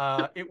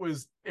 It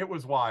was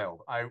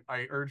wild.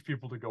 I urge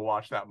people to go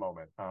watch that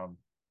moment.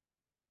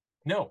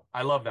 No,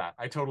 I love that.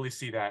 I totally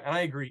see that, and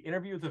I agree.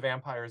 Interview with the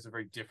Vampire is a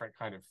very different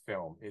kind of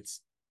film.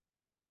 It's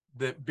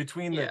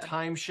between the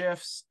time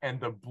shifts and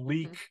the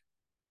bleak.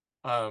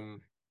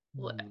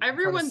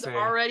 Everyone's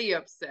already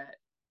upset.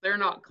 They're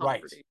not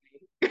comforting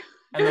me.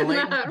 And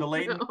the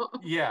latent,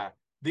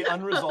 the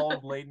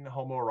unresolved latent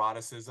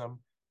homoeroticism,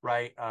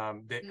 right?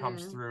 That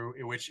comes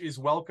through, which is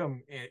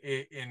welcome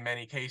in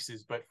many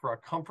cases, but for a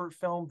comfort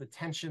film, the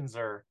tensions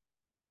are.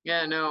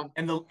 Yeah, no.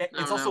 And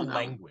it's also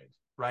languid,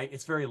 right?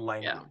 It's very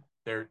languid.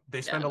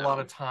 They spend a lot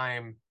of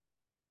time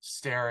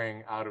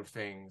staring out of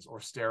things or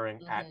staring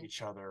at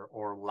each other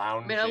or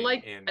lounging. I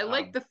mean, I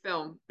like the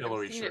film.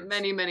 I've seen it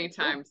many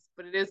times,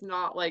 but it is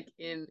not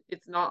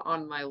it's not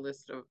on my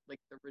list of like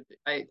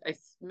I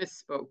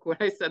misspoke when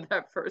I said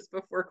that first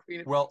before Queen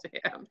of the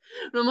Damned.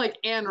 And I'm like,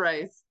 Anne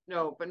Rice.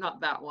 No, but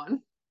not that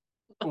one.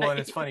 Well, and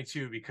it's funny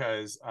too,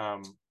 because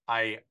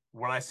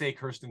when I say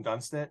Kirsten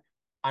Dunst it,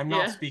 I'm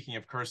not speaking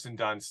of Kirsten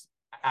Dunst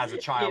as a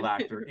child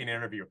actor in an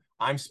interview.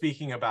 I'm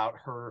speaking about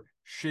her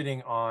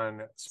shitting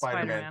on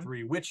Spider-Man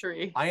 3, which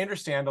I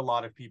understand a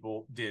lot of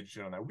people did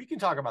shit on that. We can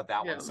talk about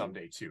that one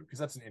someday too, because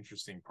that's an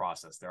interesting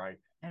process there.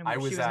 I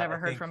was never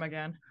heard from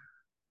again.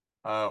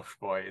 Oh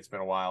boy, it's been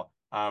a while.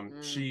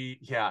 She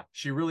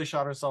really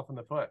shot herself in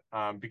the foot.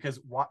 Because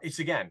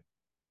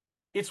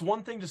it's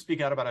one thing to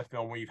speak out about a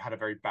film where you've had a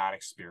very bad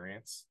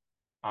experience.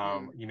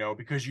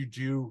 Because you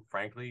do,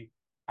 frankly,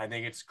 I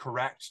think it's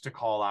correct to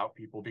call out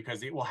people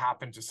because it will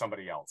happen to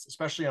somebody else,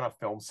 especially on a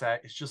film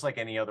set. It's just like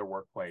any other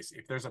workplace.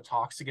 If there's a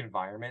toxic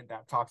environment,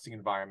 that toxic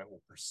environment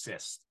will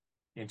persist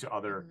into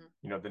other,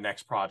 the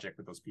next project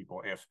with those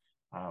people if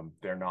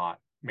they're not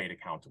made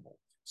accountable.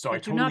 So I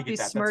totally do not get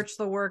that. besmirch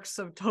the works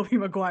of Tobey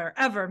Maguire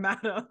ever,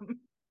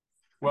 madam.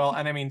 Well,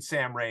 and I mean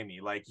Sam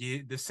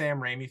Raimi, the Sam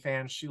Raimi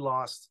fan, she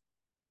lost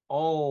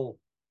all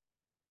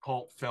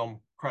cult film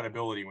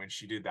credibility when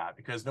she did that,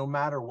 because no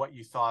matter what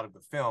you thought of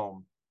the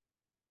film,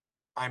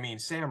 I mean,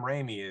 Sam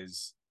Raimi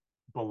is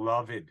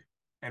beloved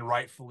and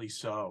rightfully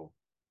so.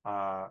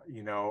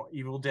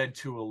 Evil Dead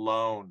 2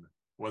 alone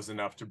was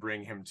enough to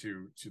bring him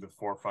to the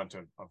forefront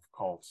of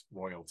cult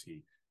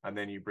loyalty. And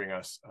then you bring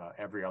us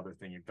every other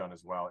thing you've done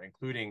as well,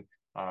 including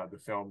the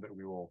film that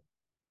we will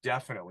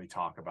definitely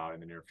talk about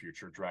in the near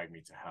future, Drag Me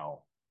to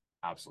Hell.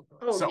 Absolutely.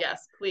 Oh,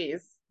 yes,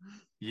 please.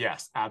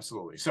 Yes,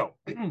 absolutely. So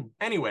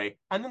anyway,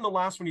 and then the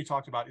last one you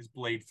talked about is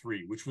Blade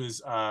 3, which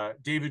was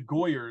David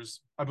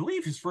Goyer's, I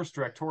believe, his first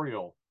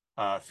directorial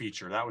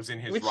feature. That was in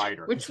his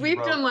writer. Which He we've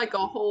wrote, done like a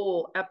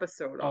whole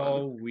episode on.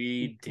 Oh,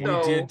 we did.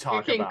 We did So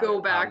talk you can about go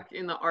it. back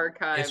in the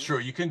archives. It's true.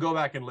 You can go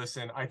back and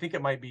listen. I think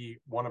it might be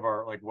one of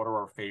our, like, what are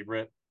our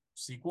favorite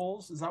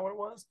sequels? Is that what it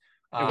was?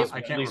 It was I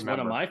at can't least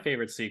remember. one of my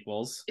favorite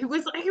sequels. It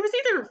was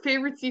either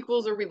favorite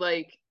sequels or we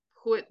like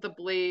put the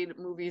Blade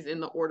movies in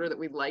the order that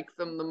we like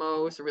them the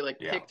most, or we like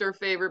Yeah. picked our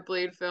favorite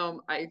Blade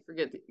film. I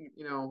forget the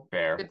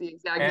Fair. forget the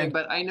exact name, And-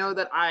 but I know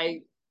that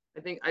I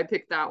think I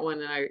picked that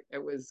one, and I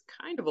was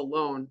kind of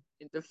alone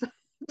in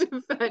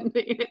defending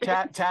it.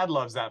 Tad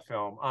loves that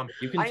film.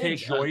 You can I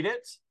take enjoyed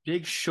it.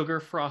 Big sugar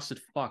frosted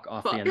fuck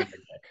off the end of your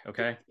dick,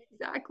 okay?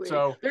 Exactly.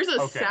 So, there's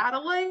a okay.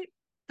 satellite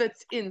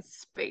that's in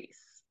space.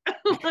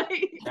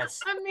 Like, That's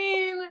I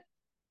mean,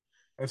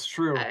 It's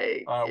true.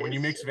 When you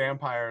it's- mix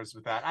vampires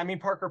with that, I mean,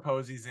 Parker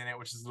Posey's in it,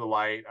 which is a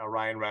delight.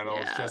 Ryan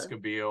Reynolds, Yeah. Jessica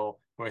Biel,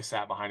 who I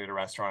sat behind at a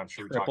restaurant. I'm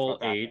sure we talked Triple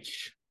about that.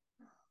 H.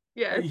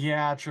 yes.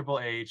 Yeah, Triple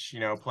H,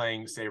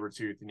 playing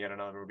Sabretooth in yet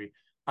another movie.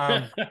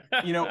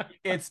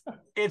 It's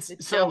The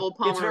so Devil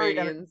it's very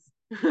Pomeranians.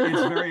 it's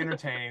very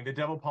entertaining. The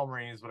Devil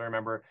Pomeranian is what I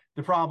remember.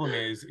 The problem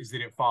is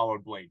that it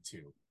followed Blade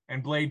 2,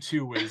 and Blade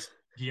 2 was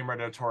Guillermo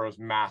del Toro's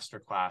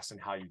masterclass in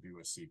how you do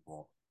a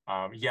sequel.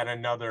 Yet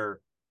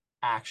another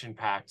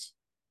action-packed,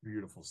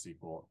 beautiful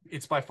sequel.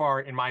 It's by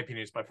far, in my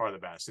opinion, it's by far the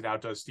best. It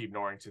outdoes Steve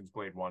Norrington's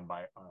Blade 1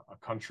 by a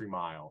country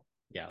mile.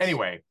 Yes.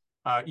 Anyway,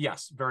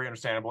 yes, very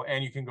understandable.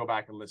 And you can go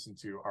back and listen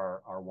to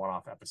our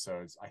one-off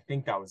episodes. I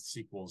think that was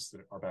sequels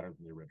that are better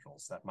than the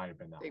originals. That might have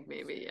been that I think one.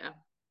 maybe, yeah.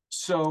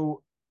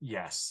 So,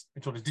 yes. I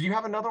told you. Did you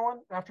have another one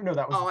after? No,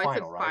 that was the I said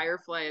final, right?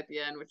 Firefly at the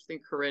end, which I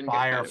think Corinne got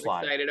kind of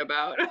Firefly. excited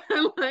about.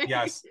 Like,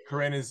 Yes,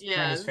 Corinne is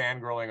Yes.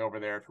 fangirling over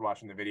there if you're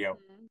watching the video.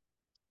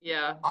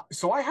 Yeah.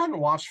 So I hadn't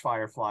watched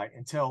Firefly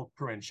until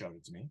Corinne showed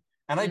it to me.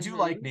 And I do Mhm.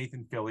 like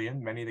Nathan Fillion.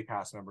 Many of the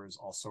cast members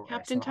also are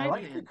Captain excellent. I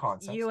like the Tideman.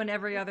 concept. You and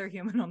every other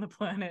human on the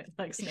planet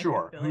likes Nathan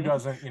Sure. Who Fillion.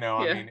 doesn't,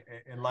 I Yeah. mean,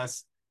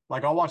 unless,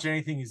 like, I'll watch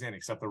anything he's in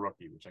except The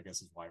Rookie, which I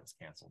guess is why it was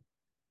canceled.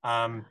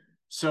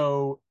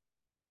 So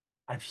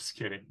I'm just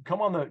kidding.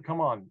 Come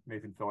on,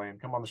 Nathan Fillion.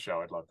 Come on the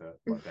show. I'd love to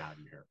have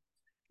you here.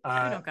 We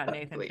don't got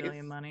Nathan please.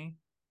 Fillion money.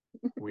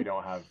 We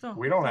don't have, Don't-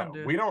 we don't don't have, do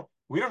it. we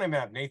don't even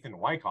have Nathan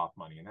Wyckoff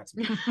money, and that's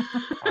me.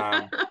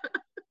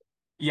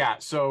 Yeah,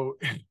 so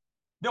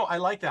no, I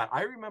like that.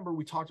 I remember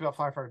we talked about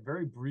Firefly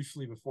very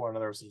briefly before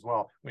another episode as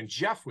well when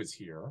Jeff was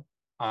here,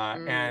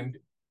 and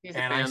He's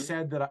a I fan.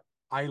 said that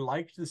I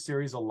liked the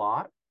series a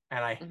lot,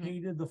 and I Mhm.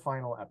 hated the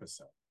final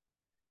episode.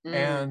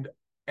 Mm.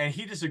 And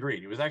he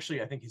disagreed. It was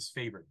actually, I think, his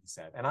favorite, he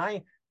said. And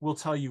I will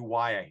tell you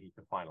why I hate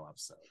the final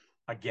episode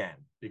again,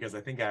 because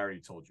I think I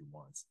already told you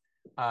once.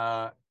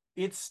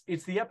 It's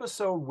the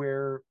episode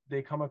where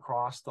they come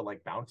across the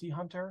like bounty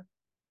hunter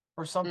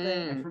or something.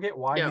 I forget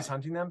why Yeah. he's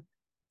hunting them.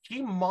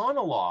 He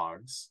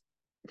monologues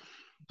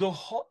the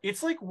whole.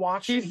 It's like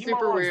watching. He's He super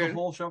monologues weird. the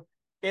whole show.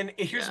 And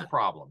here's Yeah. the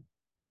problem.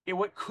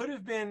 What could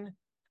have been.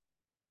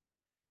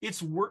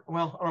 It's worse.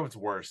 Well, I don't know if it's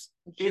worse.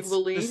 It's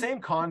Jubilee. the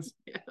same concept.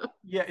 Yeah.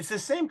 Yeah, it's the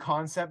same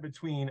concept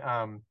between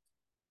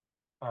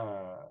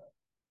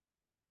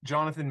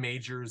Jonathan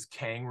Major's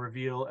Kang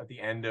reveal at the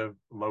end of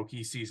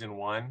Loki season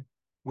 1,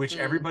 which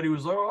everybody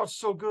was like, "Oh, it's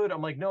so good."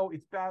 I'm like, no,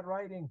 it's bad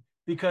writing,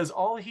 because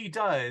all he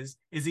does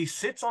is he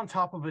sits on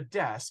top of a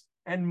desk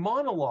and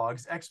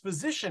monologues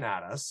exposition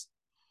at us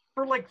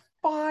for like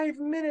 5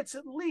 minutes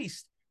at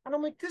least, and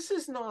I'm like, this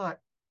is not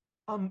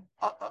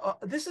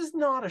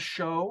a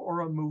show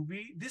or a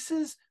movie. This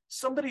is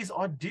somebody's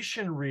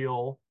audition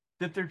reel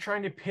that they're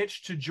trying to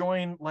pitch to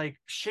join like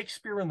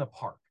Shakespeare in the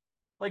Park.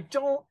 Like,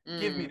 don't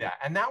give me that.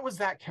 And that was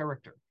that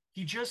character.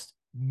 He just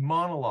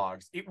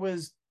monologues. It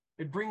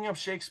bringing up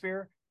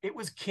Shakespeare. It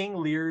was King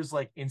Lear's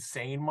like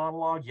insane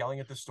monologue yelling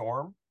at the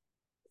storm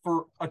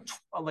for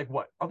like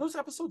what? Are those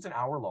episodes an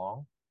hour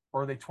long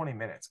or are they 20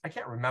 minutes? I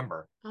can't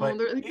remember. But I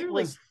think it they're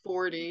was like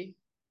 40.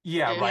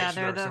 yeah, Yeah, right. Yeah, So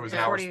they're there the was an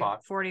hour 40,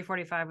 spot. 40,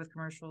 45 with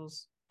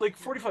commercials. Like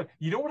 45.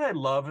 You know what I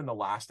love in the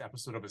last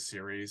episode of a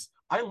series?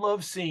 I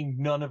love seeing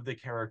none of the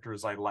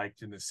characters I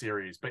liked in the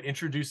series, but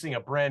introducing a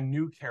brand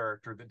new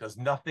character that does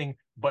nothing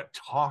but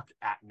talk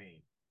at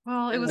me.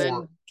 Well, it And was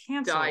then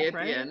canceled, Die at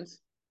right? the end.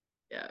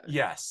 Yeah.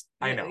 Yes,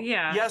 I know.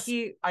 Yeah. Yes,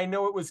 I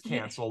know it was Yeah.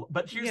 canceled,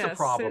 but here's the Yes,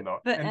 problem though.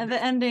 The And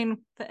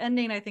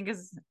ending, I think,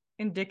 is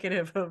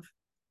indicative of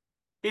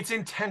it's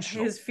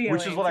intentional, his which is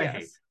feelings, what I yes.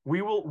 hate.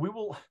 We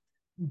will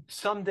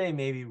someday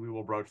maybe we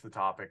will broach the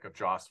topic of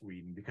Joss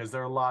Whedon because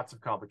there are lots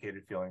of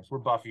complicated feelings. We're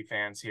Buffy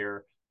fans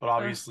here, but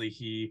obviously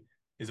he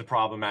is a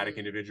problematic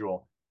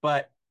individual.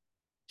 But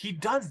he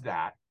does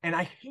that, and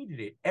I hated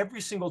it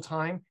every single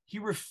time. He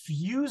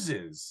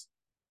refuses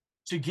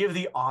to give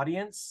the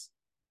audience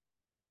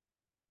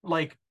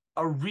like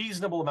a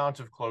reasonable amount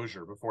of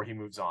closure before he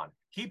moves on.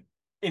 He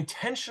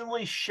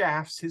intentionally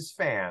shafts his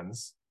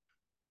fans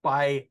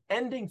by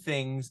ending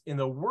things in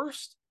the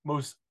worst,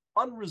 most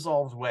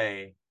unresolved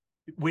way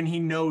when he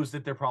knows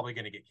that they're probably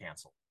going to get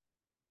canceled.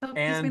 So does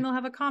And- mean they'll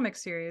have a comic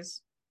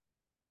series.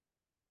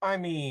 I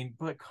mean,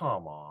 but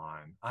come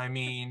on. I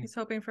mean, He's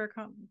hoping for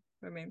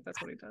I mean,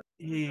 that's what he does.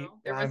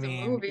 There was a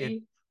it,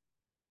 movie.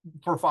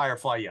 for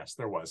Firefly, yes,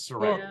 there was.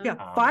 Well, Serenity.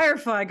 yeah,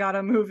 Firefly got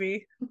a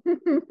movie.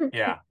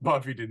 Yeah,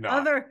 Buffy did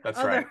not.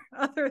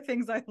 Other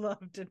things I love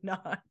did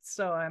not.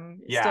 So I'm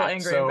Yeah, still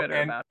angry and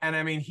bitter about it. And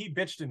I mean, he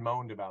bitched and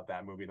moaned about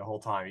that movie the whole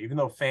time, even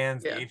though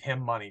fans Yeah. gave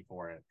him money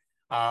for it.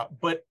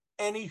 But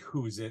any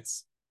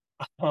who's-its,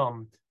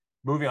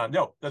 moving on.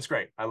 No, that's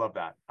great. I love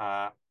that.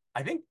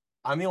 I think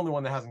I'm the only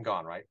one that hasn't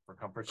gone, right? For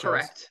comfort shows.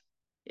 Correct.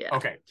 Yeah.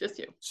 Okay. Just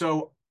you.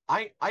 So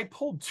I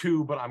pulled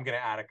two, but I'm gonna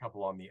add a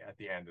couple at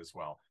the end as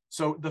well.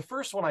 So the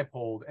first one I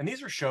pulled, and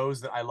these are shows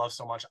that I love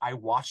so much, I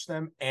watch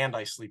them and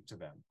I sleep to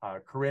them.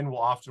 Corinne will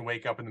often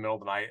wake up in the middle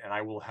of the night and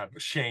I will have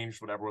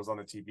changed whatever was on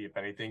the TV, if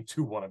anything,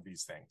 to one of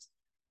these things.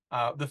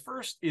 The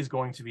first is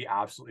going to be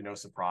absolutely no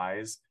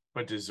surprise,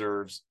 but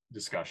deserves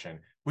discussion,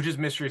 which is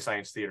Mystery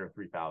Science Theater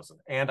 3000.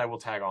 And I will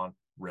tag on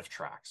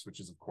RiffTrax, which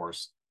is, of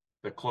course,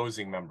 the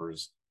closing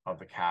members of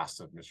the cast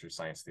of Mystery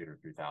Science Theater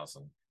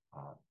 3000,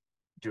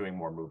 doing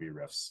more movie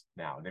riffs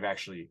now. They've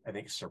actually, I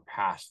think,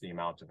 surpassed the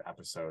amount of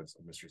episodes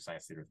of Mystery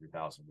Science Theater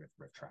 3000 with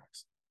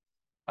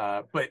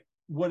RiffTrax. But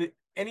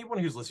anyone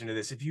who's listening to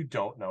this, if you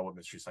don't know what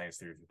Mystery Science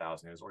Theater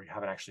 3000 is, or you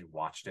haven't actually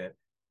watched it,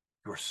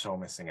 you're so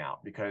missing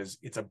out, because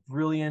it's a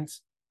brilliant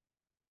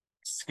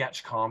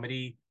sketch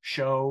comedy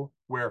show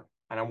where,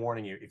 and I'm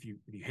warning you, if you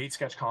hate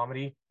sketch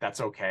comedy, that's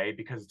okay,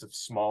 because it's a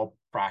small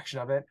fraction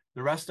of it.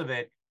 The rest of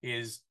it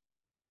is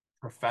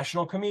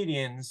professional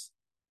comedians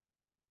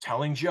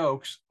telling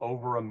jokes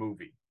over a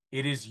movie.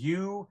 It is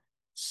you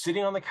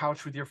sitting on the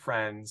couch with your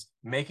friends,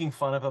 making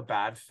fun of a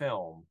bad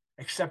film,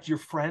 except your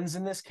friends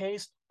in this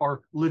case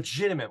are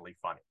legitimately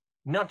funny,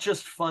 not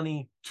just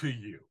funny to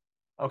you.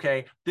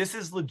 Okay, this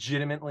is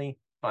legitimately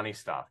funny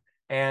stuff.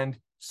 And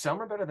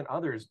some are better than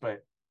others,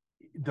 but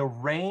the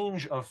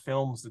range of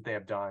films that they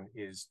have done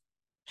is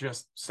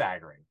just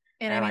staggering.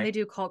 And I mean, they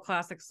do cult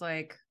classics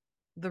like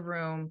The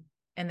Room,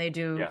 and they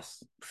do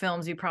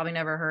films you probably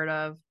never heard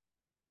of.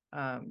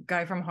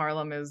 Guy from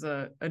Harlem is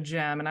a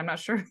gem, and I'm not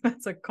sure if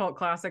that's a cult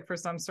classic for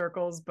some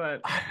circles,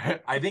 but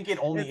I think it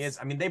only is.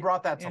 I mean, they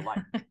brought that to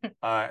life.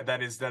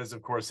 That is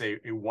of course a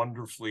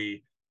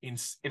wonderfully,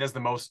 it has the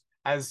most,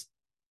 as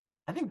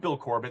I think Bill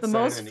Corbett the said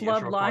most in the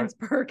flood intro lines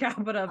per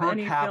capita of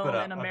any film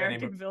in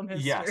American film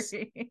Yes,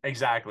 history.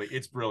 exactly.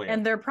 It's brilliant.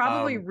 And they're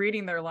probably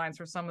reading their lines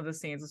for some of the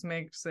scenes. This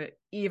makes it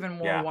even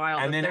more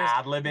wild. And then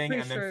ad-libbing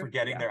and then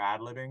forgetting their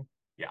ad-libbing.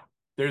 Yeah.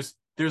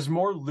 There's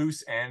more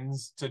loose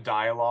ends to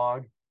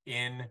dialogue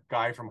in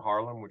Guy from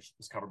Harlem, which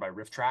was covered by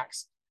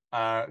RiffTrax,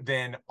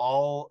 than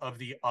all of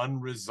the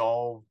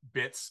unresolved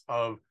bits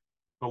of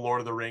the Lord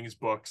of the Rings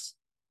books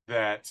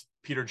that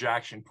Peter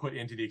Jackson put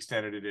into the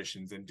extended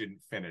editions and didn't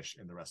finish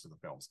in the rest of the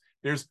films.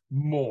 There's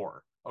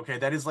more. Okay,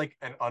 that is like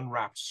an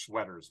unwrapped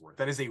sweater's worth.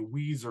 That is a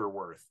Weezer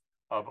worth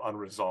of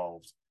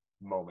unresolved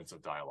moments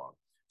of dialogue.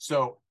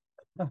 So,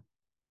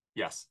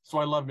 yes. So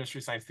I love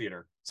Mystery Science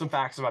Theater. Some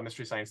facts about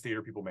Mystery Science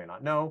Theater people may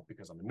not know,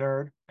 because I'm a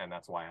nerd, and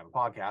that's why I have a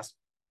podcast,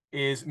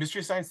 is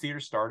Mystery Science Theater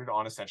started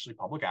on essentially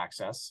public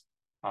access.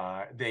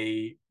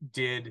 They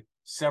did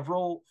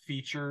several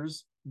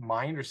features.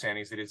 My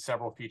understanding is they did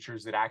several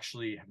features that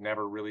actually have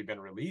never really been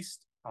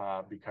released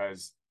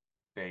because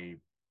they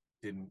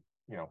didn't,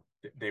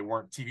 they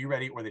weren't TV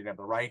ready, or they didn't have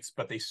the rights,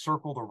 but they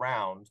circled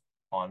around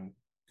on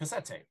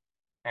cassette tape.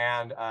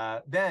 And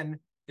then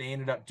they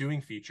ended up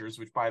doing features,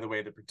 which, by the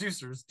way, the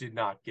producers did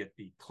not get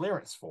the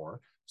clearance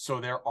for. So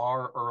there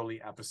are early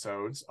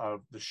episodes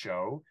of the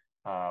show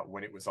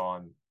when it was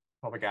on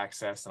public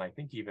access, and I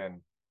think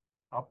even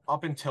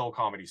up until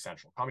Comedy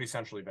Central. Comedy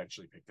Central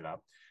eventually picked it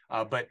up,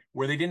 but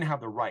where they didn't have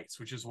the rights,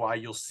 which is why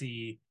you'll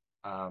see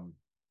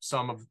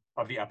some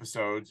of the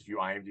episodes, if you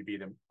IMDb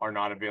them, are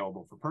not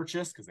available for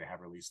purchase because they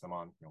have released them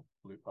on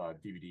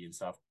DVD and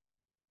stuff,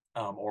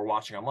 or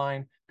watching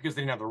online because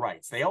they didn't have the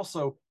rights. They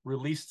also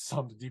released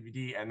some to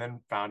DVD and then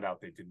found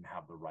out they didn't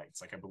have the rights.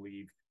 Like I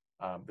believe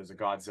there's a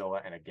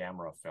Godzilla and a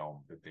Gamera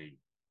film that they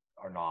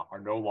are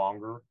no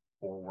longer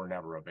or were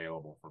never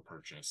available for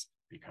purchase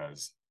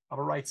because of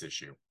a rights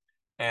issue.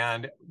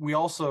 And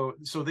so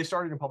they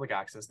started in public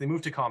access. They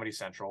moved to Comedy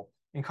Central.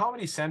 In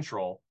Comedy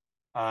Central,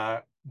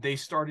 they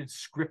started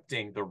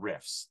scripting the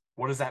riffs.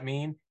 What does that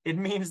mean? It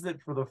means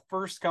that for the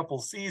first couple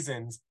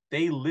seasons,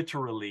 they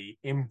literally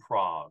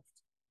improv'd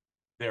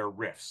their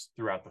riffs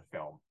throughout the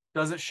film.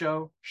 Does it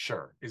show?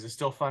 Sure. Is it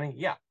still funny?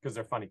 Yeah, because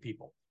they're funny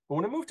people. But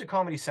when it moved to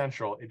Comedy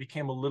Central, it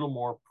became a little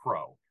more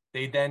pro.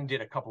 They then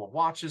did a couple of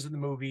watches of the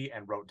movie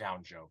and wrote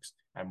down jokes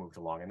and moved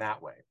along in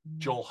that way.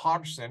 Joel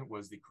Hodgson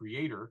was the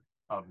creator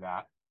of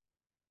that.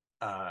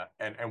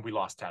 And we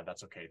lost Tad.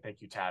 That's okay.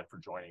 Thank you, Tad, for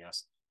joining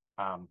us.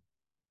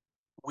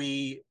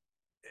 It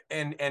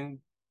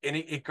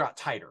got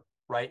tighter,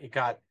 right? It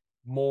got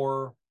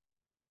more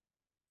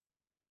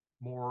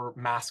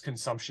mass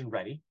consumption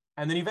ready.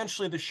 And then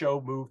eventually the show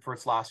moved for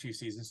its last few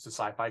seasons to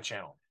Sci-Fi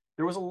Channel.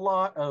 There was a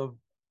lot of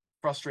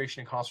frustration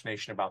and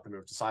consternation about the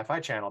move to Sci-Fi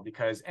Channel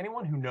because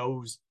anyone who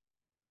knows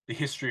the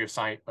history of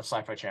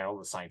Sci-Fi Channel,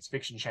 the science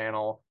fiction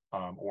channel,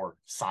 or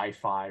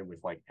Sci-Fi with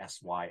like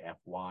SYFY.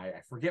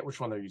 I forget which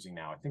one they're using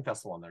now. I think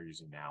that's the one they're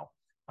using now,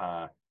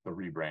 the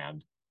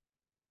rebrand,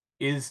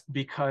 is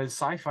because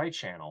Sci-Fi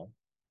Channel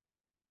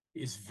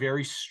is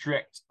very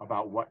strict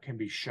about what can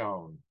be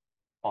shown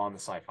on the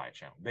Sci-Fi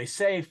Channel. They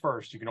say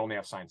first you can only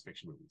have science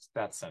fiction movies.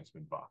 That's since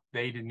been bucked.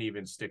 They didn't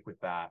even stick with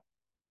that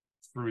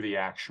through the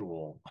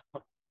actual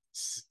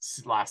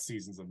last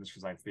seasons of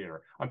Mystery Science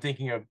Theater. I'm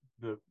thinking of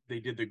they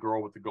did The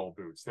Girl with the Gold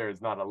Boots. There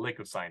is not a lick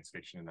of science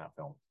fiction in that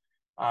film.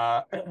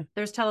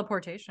 There's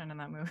teleportation in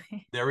that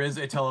movie. There is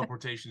a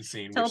teleportation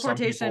scene.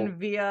 Teleportation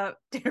via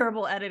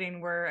terrible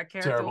editing, where a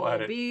character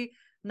will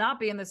not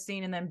be in the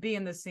scene and then be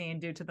in the scene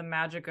due to the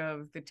magic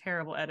of the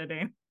terrible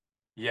editing.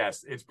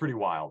 Yes, it's pretty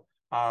wild.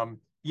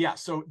 Yeah,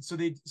 so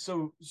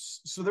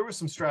there was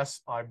some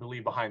stress, I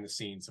believe, behind the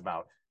scenes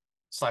about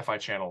Sci-Fi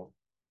Channel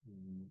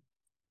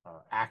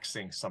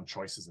axing some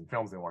choices in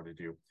films they wanted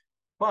to do,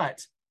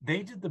 but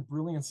they did the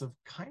brilliance of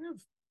kind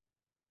of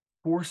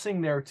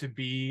forcing there to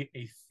be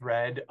a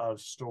thread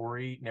of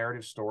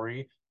narrative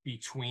story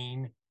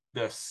between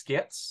the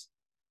skits.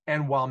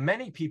 And while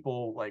many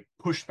people like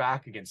pushed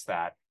back against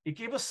that, it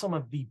gave us some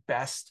of the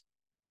best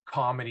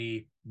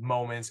comedy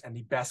moments and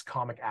the best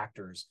comic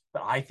actors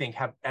that I think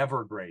have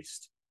ever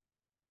graced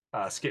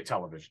skit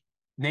television.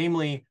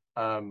 Namely,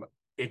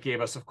 it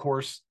gave us, of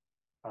course,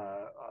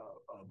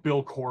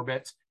 Bill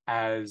Corbett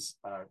as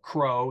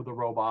Crow, the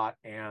robot,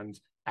 and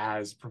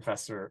as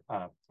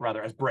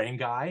as Brain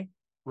Guy,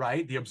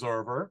 right? The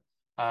Observer,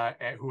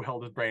 who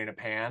held his brain in a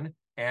pan,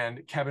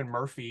 and Kevin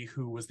Murphy,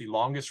 who was the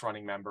longest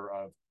running member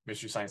of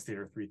Mystery Science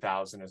Theater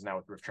 3000, is now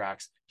with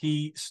RiffTrax.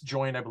 He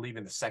joined, I believe,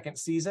 in the second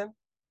season,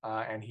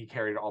 and he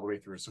carried it all the way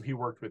through. So he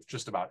worked with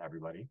just about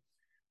everybody.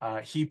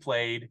 He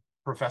played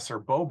Professor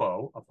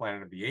Bobo, a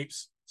Planet of the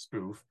Apes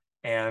spoof,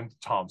 and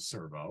Tom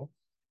Servo.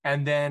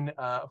 And then,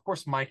 of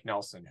course, Mike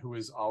Nelson, who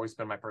has always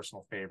been my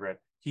personal favorite.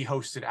 He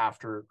hosted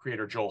after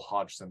creator Joel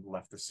Hodgson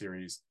left the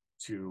series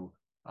to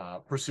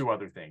pursue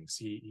other things.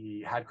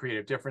 He had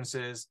creative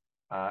differences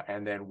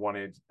and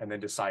then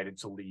decided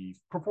to leave,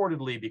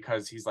 purportedly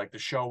because he's like, the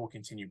show will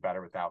continue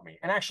better without me.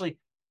 And actually,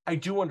 I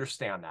do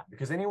understand that,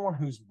 because anyone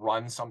who's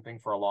run something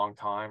for a long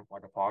time,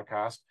 like a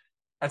podcast,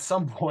 at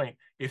some point,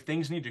 if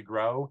things need to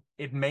grow,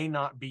 it may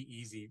not be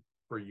easy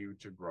for you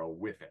to grow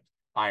with it.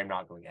 I am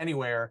not going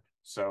anywhere,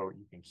 so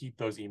you can keep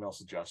those email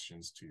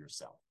suggestions to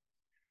yourself.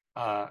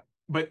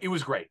 But it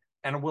was great.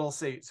 And I will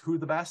say, who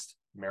the best?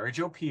 Mary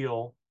Jo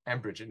Pehl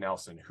and Bridget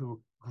Nelson,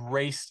 who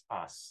graced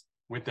us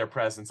with their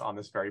presence on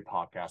this very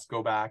podcast.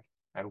 Go back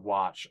and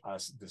watch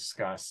us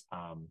discuss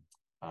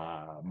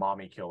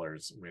mommy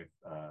killers with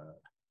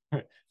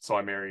So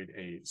I Married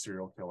a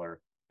Serial Killer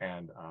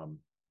and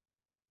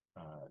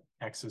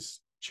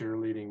Texas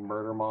Cheerleading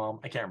Murder Mom.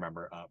 I can't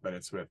remember, but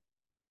it's with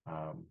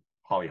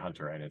Holly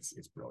Hunter, and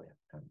it's brilliant.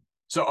 And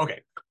so,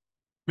 okay,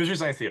 Mystery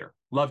Science Theater,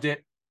 loved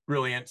it,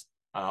 brilliant.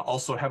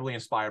 Also heavily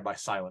inspired by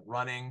Silent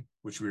Running,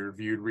 which we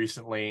reviewed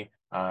recently.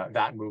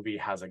 That movie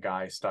has a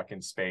guy stuck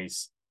in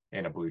space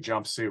in a blue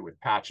jumpsuit with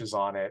patches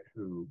on it,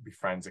 who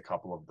befriends a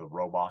couple of the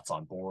robots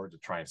on board to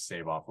try and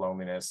stave off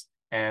loneliness.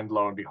 And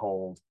lo and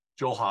behold,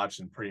 Joel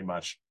Hodgson pretty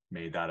much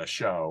made that a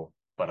show,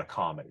 but a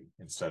comedy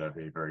instead of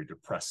a very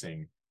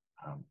depressing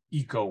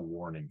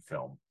eco-warning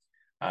film.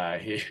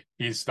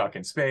 He's stuck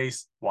in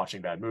space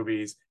watching bad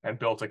movies and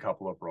built a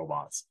couple of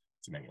robots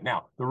to make it.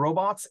 Now, the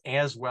robots,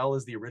 as well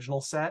as the original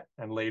set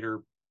and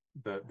later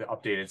the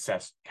updated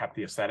sets kept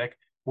the aesthetic,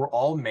 were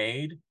all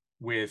made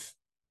with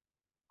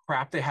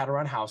crap they had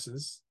around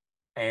houses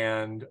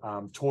and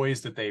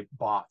toys that they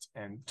bought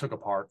and took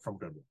apart from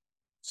Goodwill.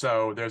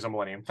 So there's a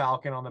Millennium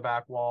Falcon on the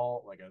back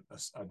wall, like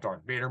a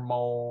Darth Vader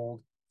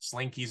mold,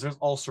 Slinkies. There's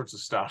all sorts of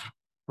stuff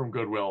from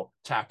Goodwill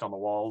tacked on the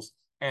walls.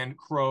 And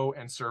Crow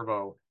and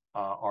Servo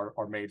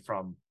are made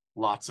from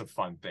lots of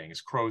fun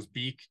things. Crow's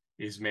beak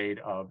is made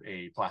of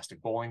a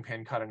plastic bowling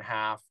pin cut in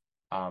half.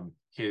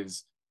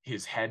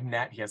 His head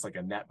net, he has like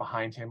a net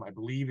behind him, I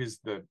believe is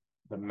the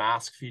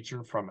mask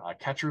feature from a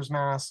catcher's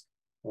mask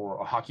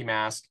or a hockey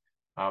mask.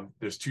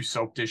 There's 2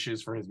 soap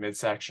dishes for his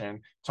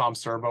midsection. Tom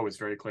Servo is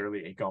very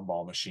clearly a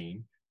gumball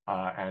machine.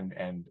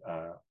 And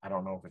I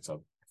don't know if I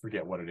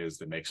forget what it is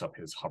that makes up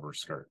his hover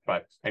skirt,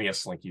 and he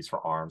has Slinkies for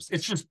arms.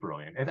 It's just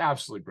brilliant. It's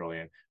absolutely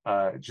brilliant.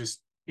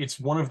 It's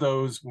one of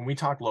those, when we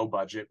talk low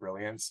budget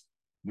brilliance,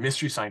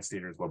 Mystery Science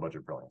Theater is low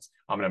budget brilliance.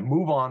 I'm going to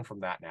move on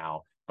from that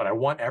now, but I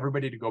want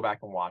everybody to go back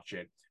and watch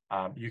it.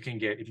 You can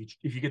get,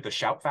 if you get the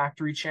Shout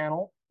Factory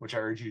channel, which I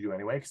urge you to do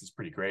anyway, because it's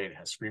pretty great. It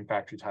has Scream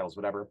Factory titles,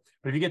 whatever.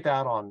 But if you get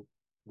that on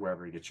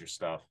wherever you get your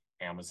stuff,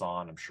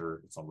 Amazon, I'm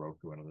sure it's on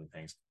Roku and other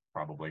things,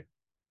 probably.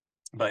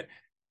 But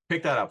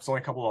pick that up. It's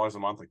only a couple dollars a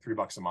month, like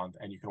 $3 a month,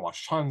 and you can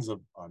watch tons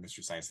of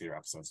Mystery Science Theater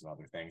episodes and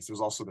other things.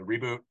 There's also the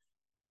reboot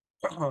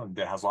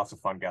that has lots of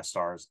fun guest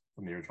stars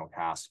from the original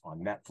cast on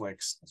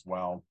Netflix as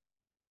well.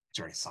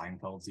 Jerry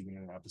Seinfeld's even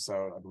in an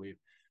episode, I believe.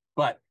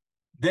 But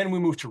then we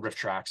move to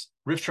RiffTrax.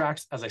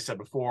 RiffTrax, as I said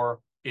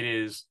before, it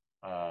is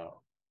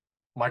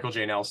Michael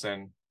J.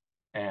 Nelson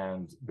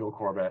and Bill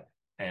Corbett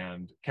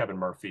and Kevin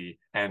Murphy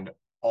and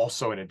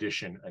also in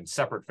addition, in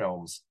separate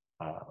films,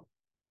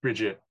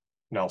 Bridget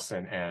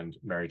Nelson and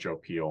Mary Jo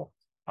Pehl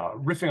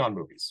riffing on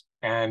movies.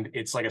 And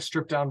it's like a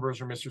stripped down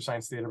version of Mystery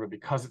Science Theater, but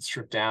because it's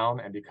stripped down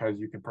and because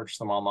you can purchase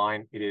them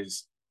online, it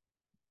is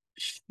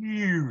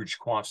huge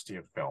quantity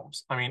of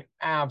films. I mean,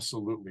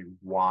 absolutely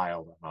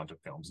wild amount of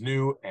films,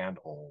 new and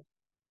old.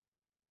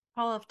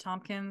 Paul F.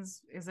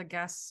 Tompkins is a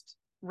guest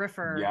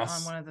riffer Yes.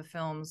 on one of the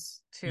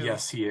films too.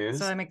 Yes, he is.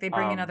 So they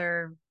bring in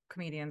other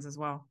comedians as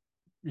well.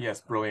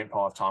 Yes, brilliant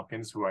Paul F.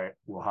 Tompkins, who I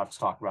will have to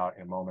talk about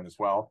in a moment as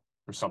well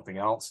for something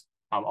else.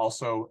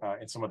 Also,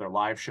 in some of their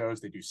live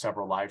shows, they do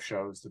several live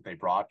shows that they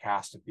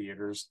broadcast at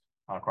theaters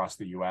across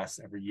the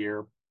U.S. every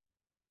year.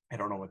 I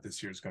don't know what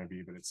this year is going to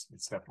be, but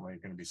it's definitely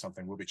going to be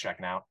something we'll be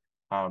checking out.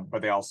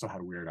 But they also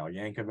had Weird Al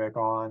Yankovic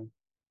on.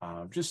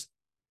 Just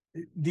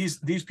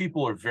these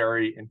people are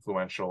very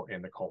influential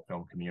in the cult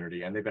film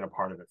community, and they've been a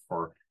part of it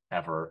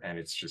forever. And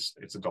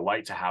it's a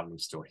delight to have them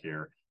still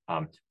here.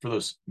 For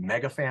those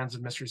mega fans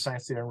of Mystery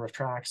Science Theater and Riff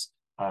Tracks,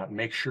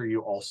 make sure you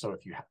also,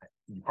 if you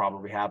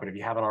probably have, but if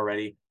you haven't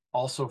already,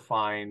 also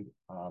find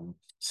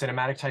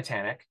Cinematic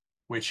Titanic,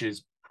 which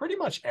is pretty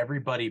much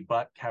everybody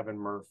but Kevin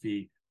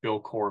Murphy, Bill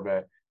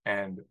Corbett,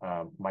 and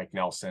Mike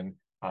Nelson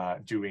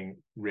doing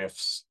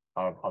riffs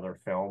of other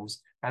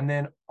films. And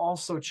then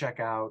also check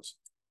out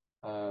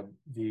what are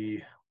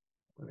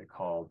they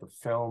called?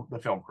 The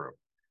Film Crew,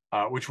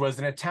 which was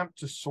an attempt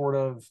to sort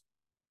of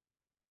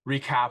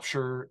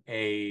recapture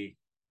a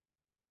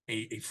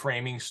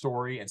framing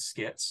story and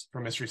skits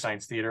from Mystery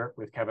Science Theater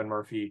with Kevin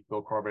Murphy,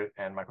 Bill Corbett,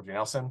 and Michael J.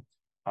 Nelson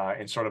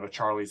in sort of a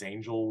Charlie's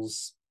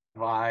Angels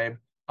vibe.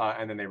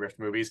 And then they riffed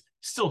movies.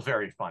 Still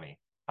very funny.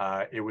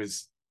 It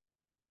was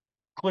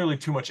clearly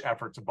too much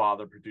effort to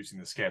bother producing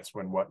the skits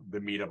when what the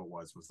meat of it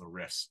was the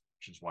riffs,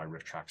 which is why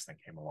Riff Tracks then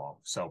came along.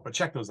 So, but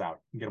check those out.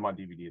 You can get them on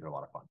DVD. They're a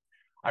lot of fun.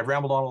 I've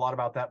rambled on a lot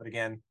about that, but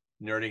again,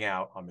 nerding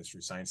out on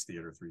Mystery Science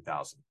Theater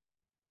 3000.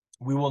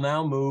 We will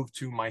now move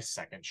to my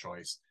second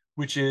choice,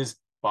 which is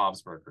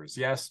Bob's Burgers.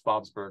 Yes,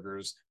 Bob's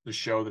Burgers, the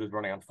show that is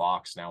running on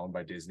Fox, now owned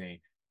by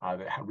Disney,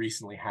 that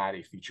recently had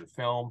a feature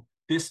film.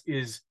 This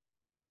is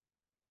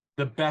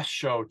the best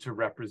show to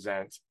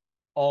represent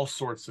all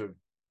sorts of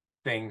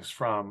things,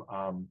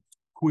 from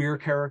queer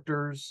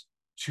characters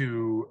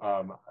to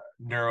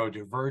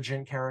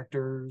neurodivergent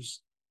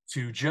characters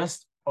to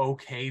just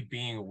okay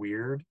being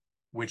weird,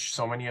 which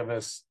so many of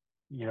us,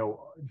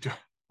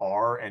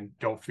 are and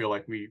don't feel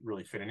like we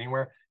really fit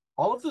anywhere.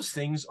 All of those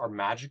things are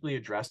magically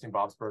addressed in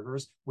Bob's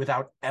Burgers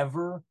without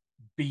ever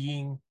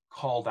being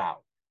called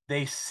out.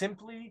 They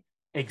simply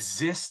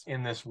exist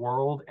in this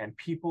world and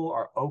people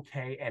are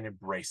okay and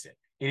embrace it.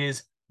 It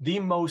is the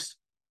most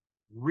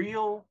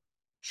real,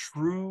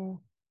 true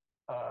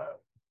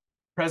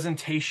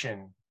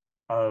presentation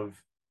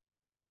of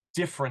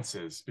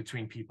differences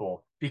between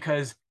people,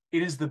 because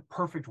it is the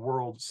perfect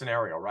world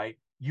scenario, right?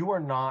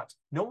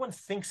 No one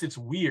thinks it's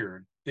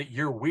weird that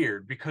you're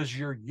weird because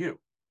you're you,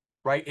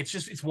 right?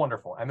 It's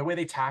wonderful. And the way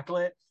they tackle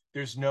it,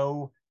 there's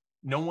no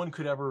one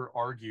could ever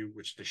argue,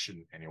 which they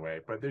shouldn't anyway,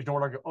 but there's no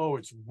one argue, oh,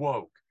 it's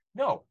woke.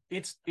 No,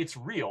 it's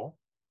real.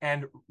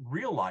 And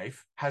real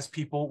life has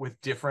people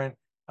with different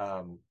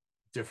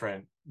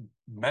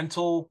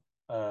mental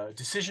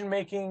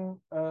decision-making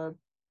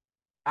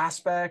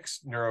aspects,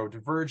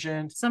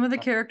 neurodivergent. Some of the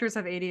characters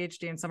have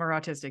ADHD and some are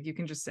autistic. You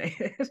can just say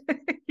it.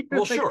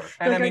 Well, sure.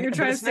 And I mean, you're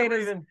trying to say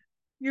this. Even...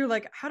 You're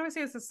like, how do I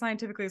say this as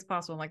scientifically as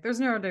possible? I'm like, there's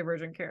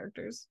neurodivergent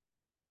characters.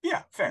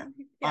 Yeah, fair.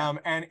 Yeah.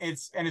 And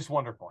it's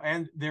wonderful.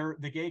 And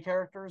the gay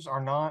characters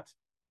are not,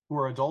 who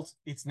are adults.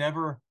 It's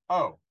never,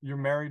 oh, you're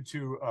married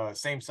to a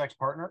same-sex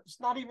partner. It's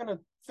not even a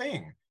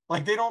thing.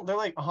 Like they're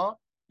like,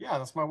 yeah,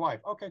 that's my wife.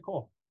 Okay,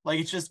 cool. Like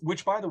it's just,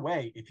 which by the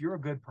way, if you're a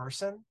good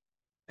person,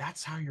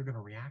 that's how you're going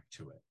to react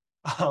to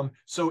it.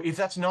 So if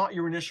that's not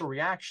your initial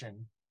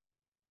reaction,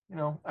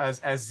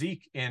 as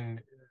Zeke in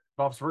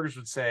Bob's Burgers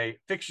would say,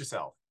 fix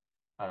yourself,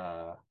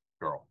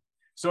 girl.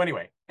 So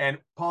anyway, and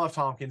Paul F.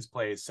 Tompkins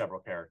plays several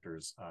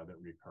characters that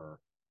recur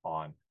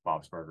on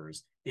Bob's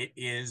Burgers. It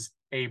is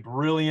a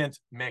brilliant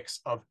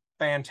mix of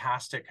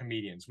fantastic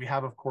comedians. We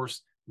have, of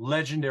course,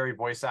 legendary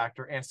voice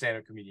actor and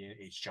stand-up comedian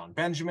H. Jon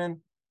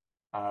Benjamin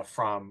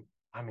from,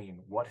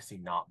 what has he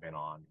not been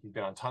on? He's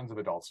been on tons of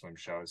Adult Swim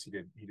shows. He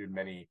did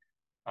many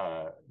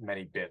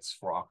bits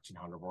for Aqua Teen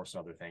Hunger Force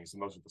and other things,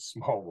 and those are the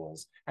small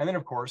roles. And then,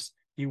 of course,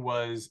 he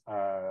was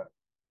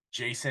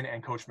Jason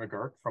and Coach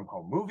McGurk from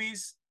Home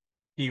Movies.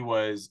 He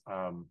was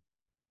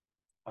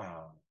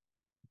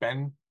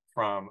Ben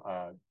from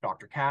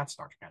Dr. Katz,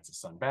 Dr. Katz's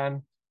son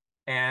Ben.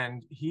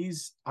 And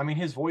his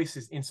voice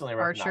is instantly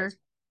recognized.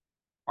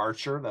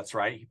 Archer, that's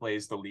right. He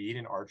plays the lead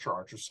in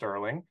Archer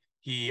Sterling.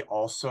 He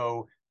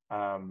also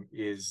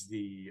is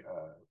the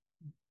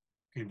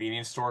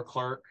convenience store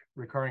clerk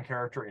recurring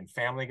character in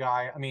Family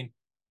Guy.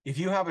 If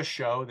you have a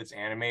show that's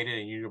animated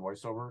and you need a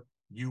voiceover,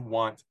 you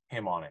want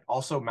him on it.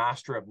 Also,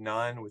 Master of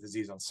None with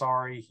Aziz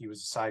Ansari. He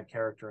was a side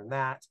character in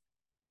that,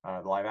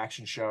 the live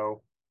action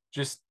show.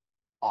 Just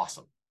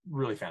awesome.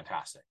 Really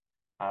fantastic.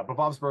 But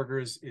Bob's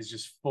Burgers is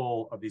just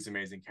full of these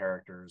amazing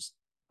characters.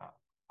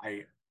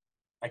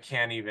 I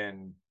can't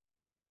even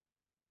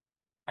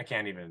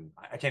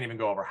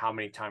go over how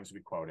many times we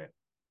quote it.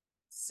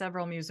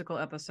 Several musical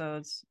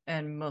episodes,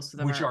 and most of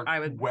them Which are I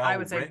would say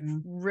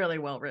well-written. really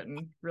well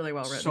written, really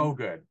well written. So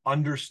good.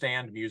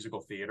 Understand musical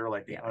theater,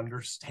 like they Yeah.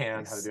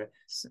 understand how to do it.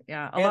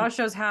 Yeah, a lot of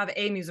shows have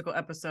a musical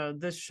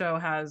episode. This show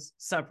has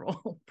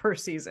several per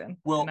season,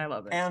 Well, and I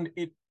love it. And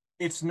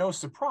it's no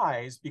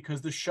surprise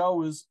because the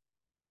show is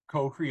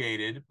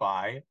co-created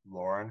by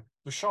Lauren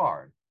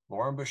Bouchard.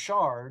 Lauren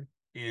Bouchard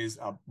is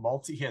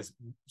he has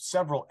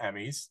several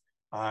Emmys.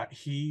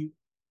 He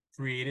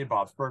created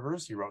Bob's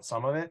Burgers. He wrote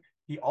some of it.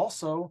 He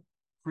also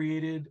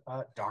created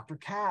Dr.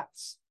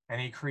 Katz, and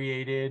he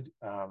created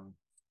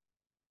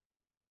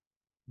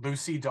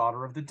Lucy,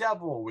 Daughter of the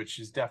Devil, which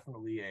is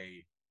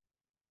definitely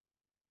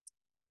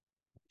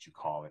what you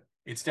call it.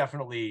 It's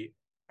definitely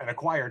an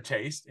acquired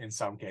taste in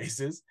some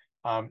cases.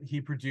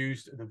 He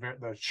produced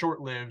the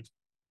short-lived,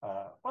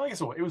 well, I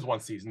guess it was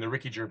one season, the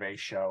Ricky Gervais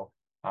show.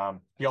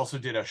 He also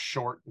did a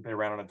short that they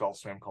ran on Adult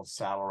Swim called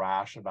Saddle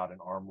Rash about an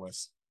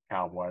armless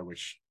cowboy,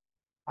 which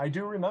I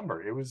do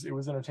remember. It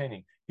was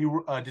entertaining. He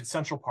did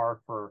Central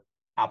Park for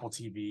Apple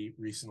TV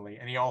recently,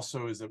 and he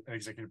also is an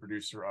executive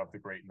producer of The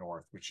Great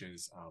North, which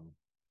is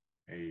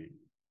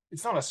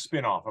it's not a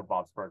spin-off of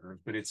Bob's Burgers,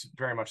 but it's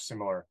very much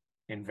similar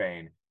in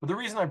vein. But the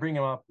reason I bring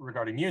him up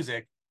regarding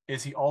music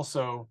is he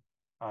also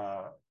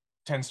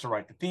tends to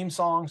write the theme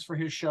songs for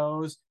his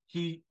shows.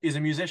 He is a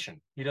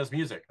musician. He does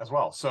music as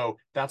well. So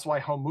that's why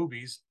Home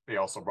Movies, they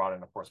also brought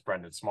in, of course,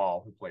 Brendan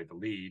Small, who played the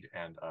lead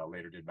and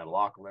later did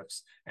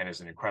Metalocalypse and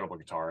is an incredible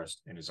guitarist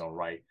in his own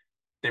right.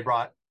 They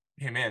brought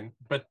him in,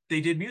 but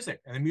they did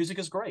music, and the music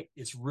is great.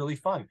 It's really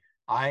fun.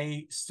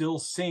 I still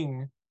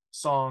sing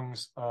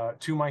songs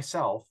to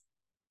myself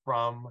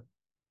from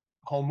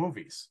Home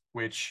Movies,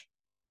 which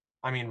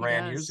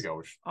ran years ago,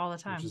 which all the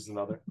time, which is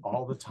another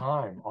all the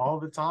time.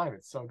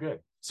 It's so good.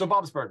 So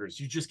Bob's Burgers,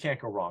 you just can't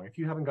go wrong if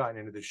you haven't gotten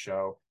into this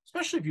show,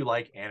 especially if you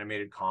like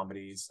animated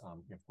comedies.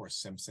 Of course,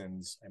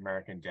 Simpsons,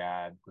 American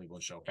Dad,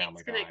 Cleveland Show,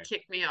 Family Guy. It's gonna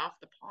kick me off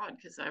the pod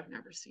because I've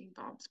never seen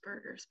Bob's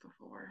Burgers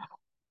before.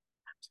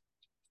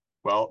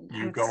 Well,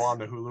 you go on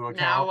the Hulu account.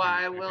 Now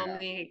I will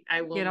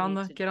get on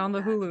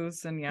the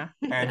Hulus, and yeah.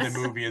 And the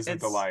movie is a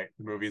delight.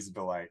 The movie is a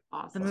delight.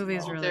 Awesome. The movie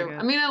is really good.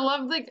 I mean, I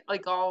love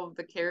like all of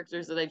the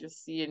characters that I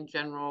just see in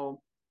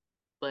general,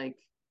 like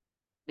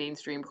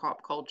mainstream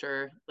pop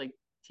culture, like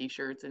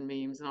T-shirts and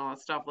memes and all that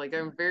stuff. Like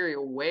I'm very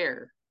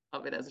aware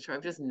of it as a show.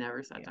 I've just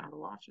never sat down to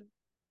watch it.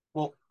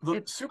 Well,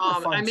 it's super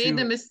fun. I made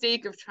the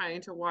mistake of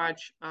trying to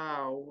watch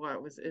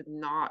what was it?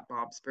 Not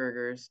Bob's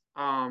Burgers.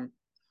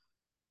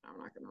 I'm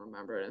not gonna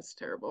remember it. It's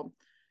terrible.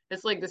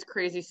 It's like this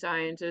crazy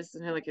scientist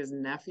and like his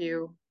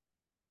nephew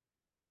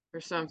or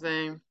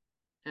something.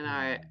 And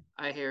I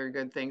hear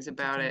good things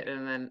about it,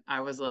 and then I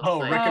was like,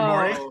 Rick and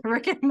Morty.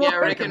 Rick and Morty. Yeah,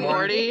 Rick and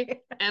Morty.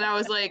 And I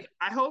was like,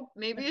 I hope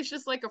maybe it's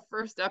just like a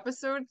first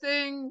episode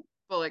thing,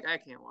 but like I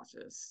can't watch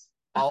this.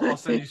 I'll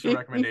send you some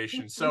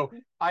recommendations. So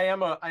I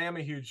am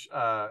a huge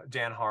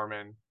Dan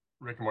Harmon,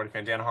 Rick and Morty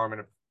fan. Dan Harmon,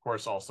 of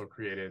course, also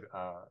created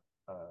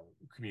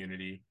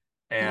Community,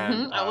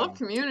 and I love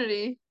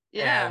Community.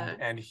 Yeah,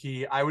 and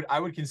I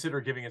would consider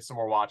giving it some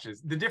more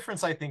watches. The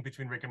difference I think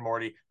between Rick and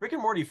Morty,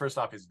 first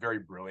off, is very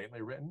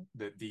brilliantly written.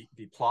 The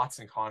plots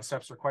and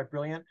concepts are quite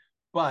brilliant,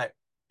 but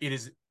it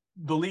is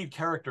the lead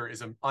character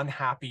is an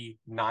unhappy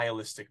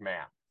nihilistic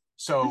man.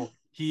 So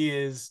he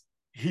is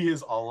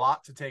a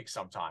lot to take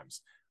sometimes.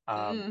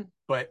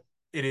 But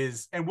it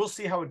is, and we'll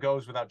see how it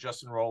goes without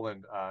Justin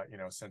Roiland.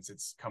 Since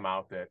it's come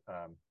out that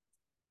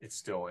it's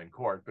still in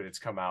court, but it's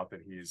come out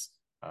that he's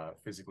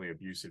physically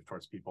abusive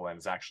towards people and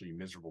is actually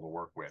miserable to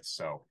work with.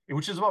 So,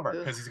 which is a bummer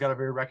because he's got a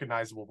very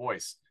recognizable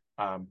voice.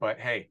 But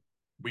hey,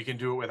 we can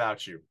do it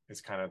without you.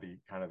 Is kind of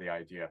the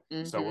idea.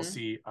 So we'll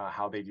see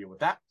how they deal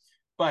with that.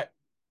 But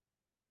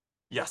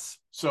yes,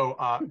 so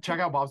check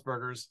out Bob's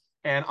Burgers,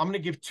 and I'm going to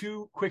give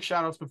 2 quick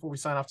shout outs before we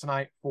sign off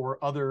tonight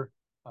for other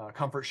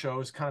comfort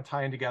shows, kind of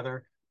tying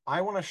together.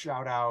 I want to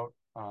shout out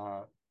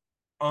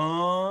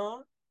on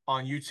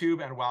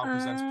YouTube and Wow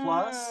Presents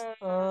Plus.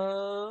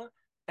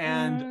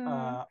 And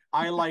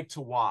I Like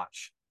to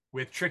Watch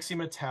with Trixie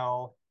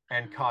Mattel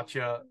and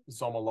Katya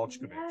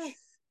Zomolochkovich. Yes.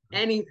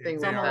 Anything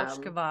with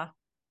Zomolochkova.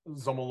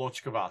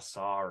 Zomolochkova,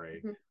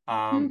 sorry.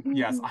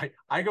 Yes,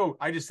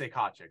 I just say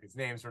Katya because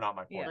names are not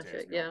my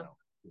forte. Yeah.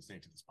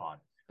 Listening to this pod.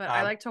 But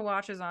I Like to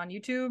Watch is on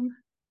YouTube,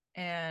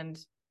 and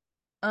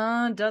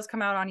does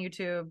come out on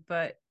YouTube,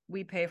 but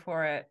we pay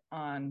for it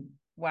on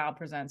Wow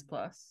Presents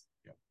Plus.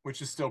 Yeah,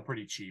 which is still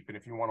pretty cheap. And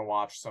if you want to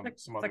watch some other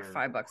like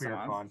 $5 queer a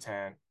month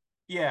content.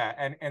 Yeah,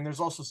 and there's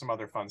also some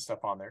other fun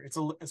stuff on there. It's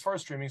as far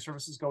as streaming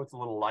services go, it's a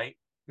little light,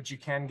 but you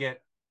can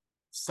get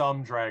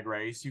some Drag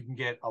Race. You can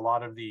get a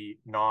lot of the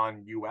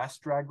non-US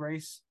Drag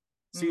Race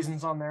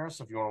seasons on there.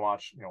 So if you want to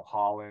watch,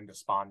 Holland,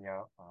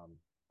 España,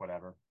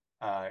 whatever,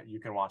 you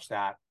can watch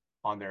that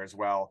on there as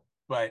well.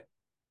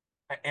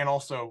 And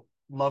also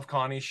Love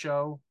Connie's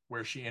show,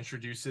 where she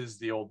introduces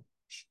the old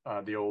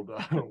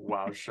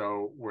Wow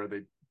show where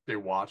they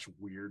watch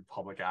weird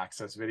public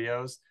access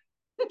videos.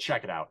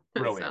 Check it out.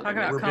 That Brilliant. sounds Talk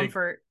about We're amazing. big.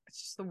 comfort.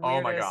 It's just the weirdest.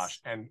 Oh my gosh.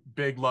 And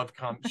big love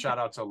shout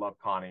out to Love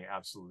Connie.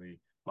 Absolutely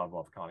love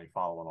Connie.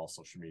 Follow on all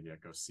social media.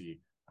 Go see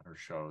her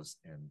shows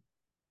in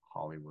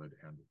Hollywood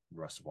and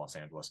the rest of Los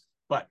Angeles.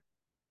 But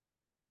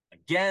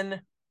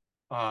again,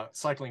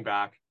 cycling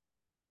back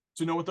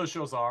to know what those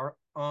shows are,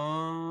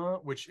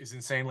 which is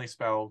insanely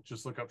spelled.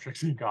 Just look up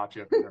Trixie and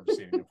Katya if you've never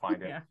seen it, you'll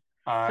find it.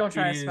 Yeah. Don't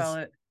try to spell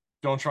it.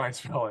 Don't try and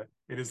spell it.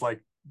 It is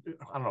like,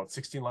 I don't know,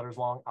 16 letters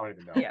long. I don't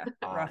even know. Yeah,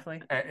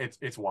 roughly.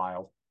 It's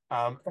wild.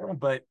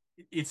 But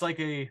it's like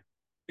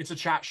it's a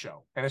chat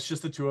show, and it's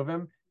just the two of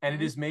them, and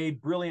it is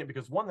made brilliant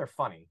because one, they're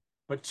funny,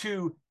 but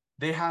two,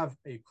 they have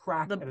a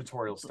crack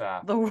editorial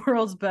staff. The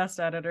world's best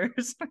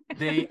editors.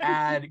 They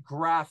add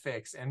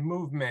graphics and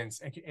movements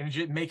and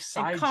it makes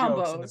side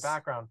jokes in the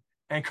background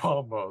and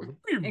combos.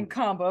 In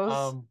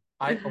combos.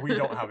 We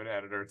don't have an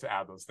editor to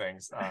add those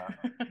things.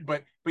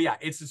 But yeah,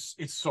 it's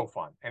so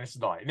fun and it's a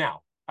delight.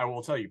 Now, I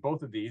will tell you,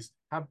 both of these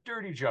have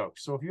dirty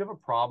jokes. So if you have a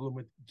problem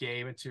with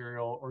gay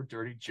material or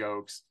dirty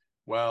jokes,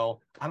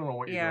 well, I don't know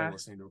what you're doing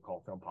listening to a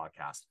cult film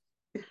podcast.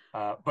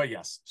 But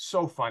yes,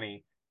 so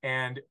funny.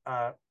 And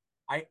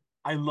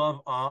I love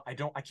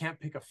I can't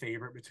pick a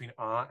favorite between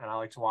and I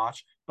like to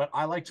watch, but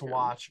I like to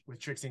watch with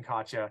Trixie and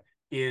Katya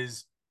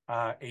is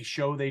a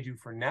show they do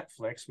for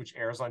Netflix, which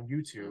airs on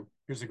YouTube.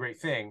 Here's a great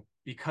thing,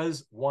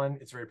 because one,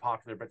 it's very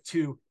popular, but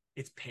two,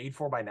 it's paid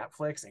for by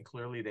Netflix, and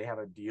clearly they have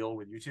a deal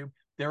with YouTube.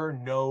 There are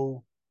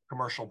no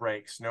commercial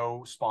breaks,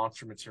 no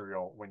sponsored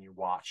material when you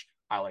watch.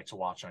 I like to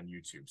watch on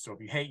YouTube. So if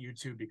you hate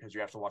YouTube because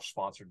you have to watch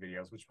sponsored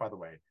videos, which by the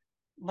way,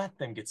 let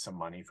them get some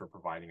money for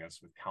providing us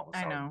with countless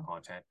hours of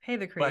content. Pay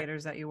the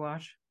creators that you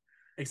watch.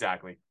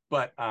 Exactly.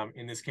 But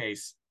in this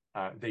case,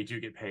 they do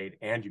get paid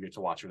and you get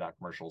to watch without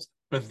commercials.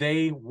 But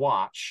they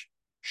watch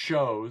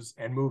shows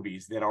and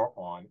movies that are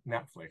on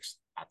Netflix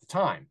at the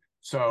time.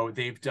 So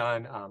they've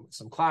done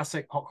some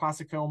classic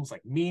films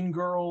like Mean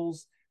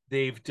Girls.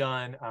 They've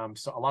done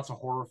lots of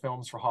horror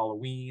films for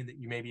Halloween that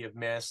you maybe have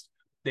missed.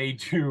 They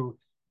do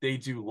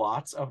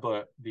lots of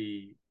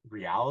the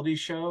reality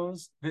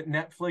shows that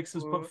Netflix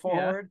has put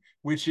forward,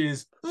 which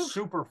is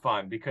super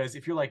fun, because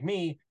if you're like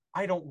me,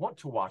 I don't want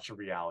to watch a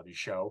reality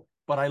show,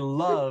 but I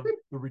love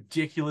the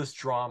ridiculous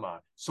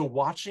drama. So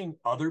watching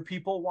other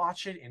people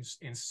watch it in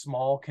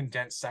small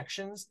condensed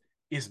sections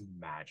is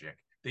magic.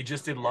 They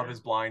just did Love is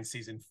Blind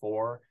season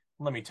 4.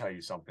 Let me tell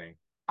you something.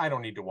 I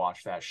don't need to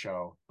watch that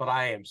show, but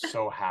I am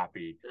so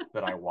happy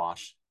that I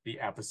watched the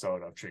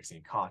episode of Trixie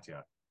and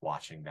Katya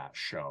watching that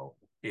show.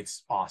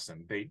 It's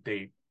awesome.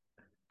 They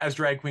as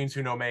drag queens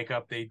who know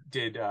makeup, they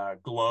did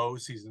Glow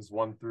seasons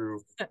 1 through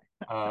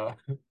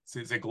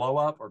is it Glow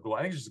Up or Glow?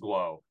 I think it's just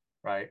Glow,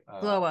 right?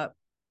 Glow Up.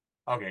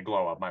 Okay,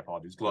 Glow Up. My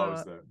apologies. Glow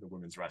is the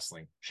women's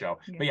wrestling show.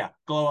 Yeah. But yeah,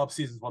 Glow Up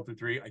seasons 1 through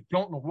 3. I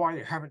don't know why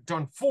they haven't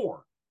done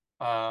 4.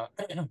 But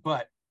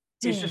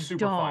it's just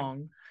super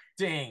fun.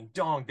 Ding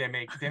dong. They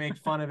make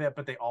fun of it,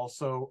 but they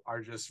also are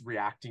just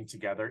reacting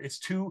together. It's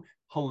two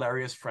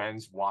hilarious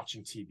friends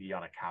watching TV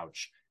on a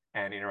couch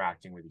and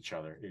interacting with each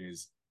other. It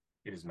is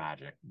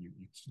magic. You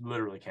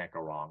literally can't go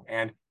wrong.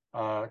 And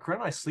Corinne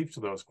and I sleep to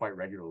those quite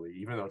regularly,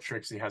 even though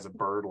Trixie has a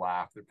bird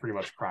laugh that pretty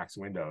much cracks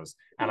windows.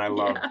 And I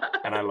love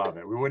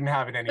it. We wouldn't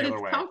have it any other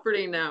way. It's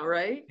comforting now,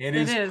 right? It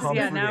is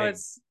comforting. Yeah,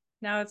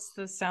 now it's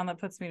the sound that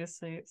puts me to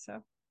sleep.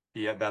 So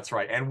yeah, that's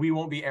right. And we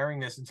won't be airing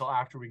this until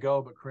after we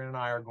go, but Corinne and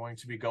I are going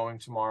to be going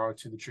tomorrow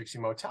to the Trixie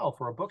Motel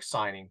for a book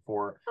signing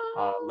for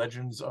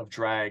Legends of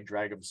Drag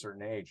of a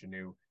Certain Age, a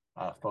new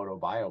photo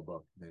bio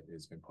book that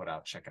has been put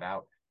out. Check it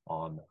out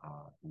on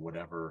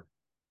whatever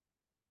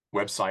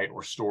website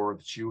or store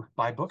that you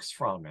buy books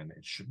from. And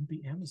it shouldn't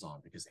be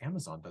Amazon, because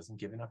Amazon doesn't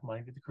give enough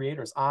money to the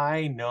creators.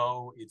 I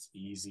know it's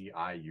easy.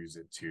 I use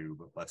it too,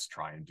 but let's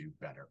try and do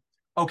better.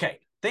 Okay.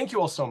 Thank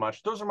you all so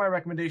much. Those are my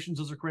recommendations.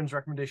 Those are Corinne's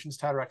recommendations,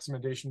 Tad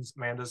recommendations,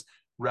 Amanda's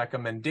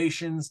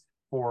recommendations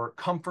for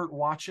comfort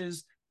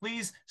watches.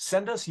 Please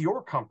send us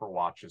your comfort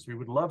watches. We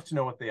would love to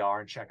know what they are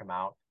and check them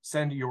out.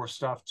 Send your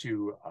stuff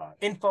to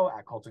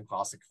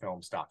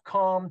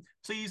info@cultandclassicfilms.com.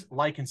 Please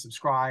like and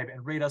subscribe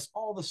and rate us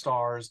all the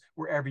stars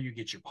wherever you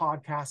get your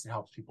podcasts. It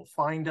helps people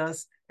find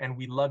us. And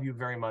we love you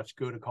very much.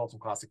 Go to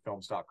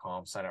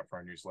cultandclassicfilms.com, sign up for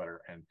our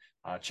newsletter, and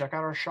check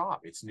out our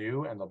shop. It's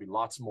new, and there'll be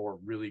lots more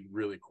really,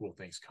 really cool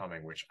things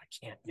coming, which I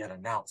can't yet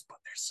announce, but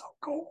they're so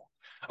cool.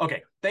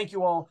 Okay, thank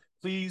you all.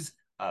 Please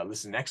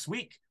listen next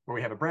week, where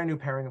we have a brand new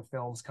pairing of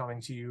films coming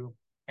to you.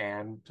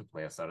 And to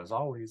play us out, as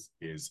always,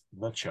 is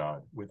The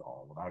Chud with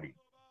All About Eve.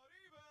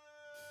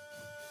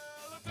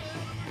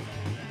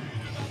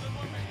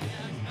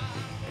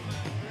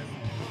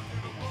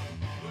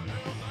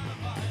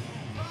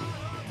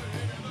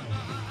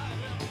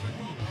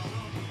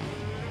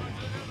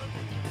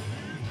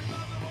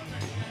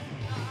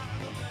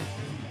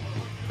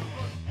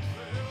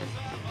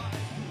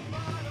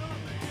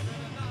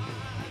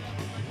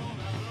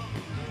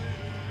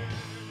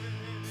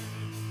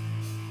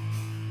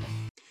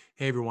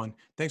 Hey everyone,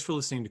 thanks for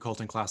listening to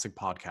Cult and Classic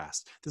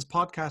Podcast. This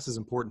podcast is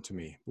important to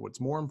me, but what's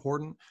more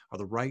important are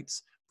the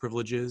rights,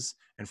 privileges,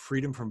 and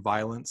freedom from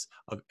violence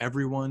of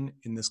everyone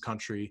in this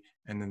country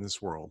and in this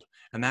world.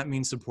 And that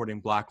means supporting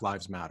Black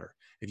Lives Matter.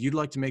 If you'd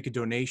like to make a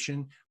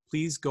donation,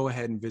 please go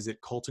ahead and visit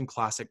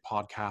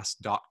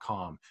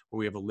coltonclassicpodcast.com, where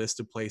we have a list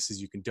of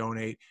places you can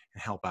donate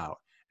and help out.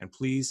 And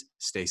please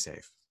stay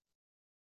safe.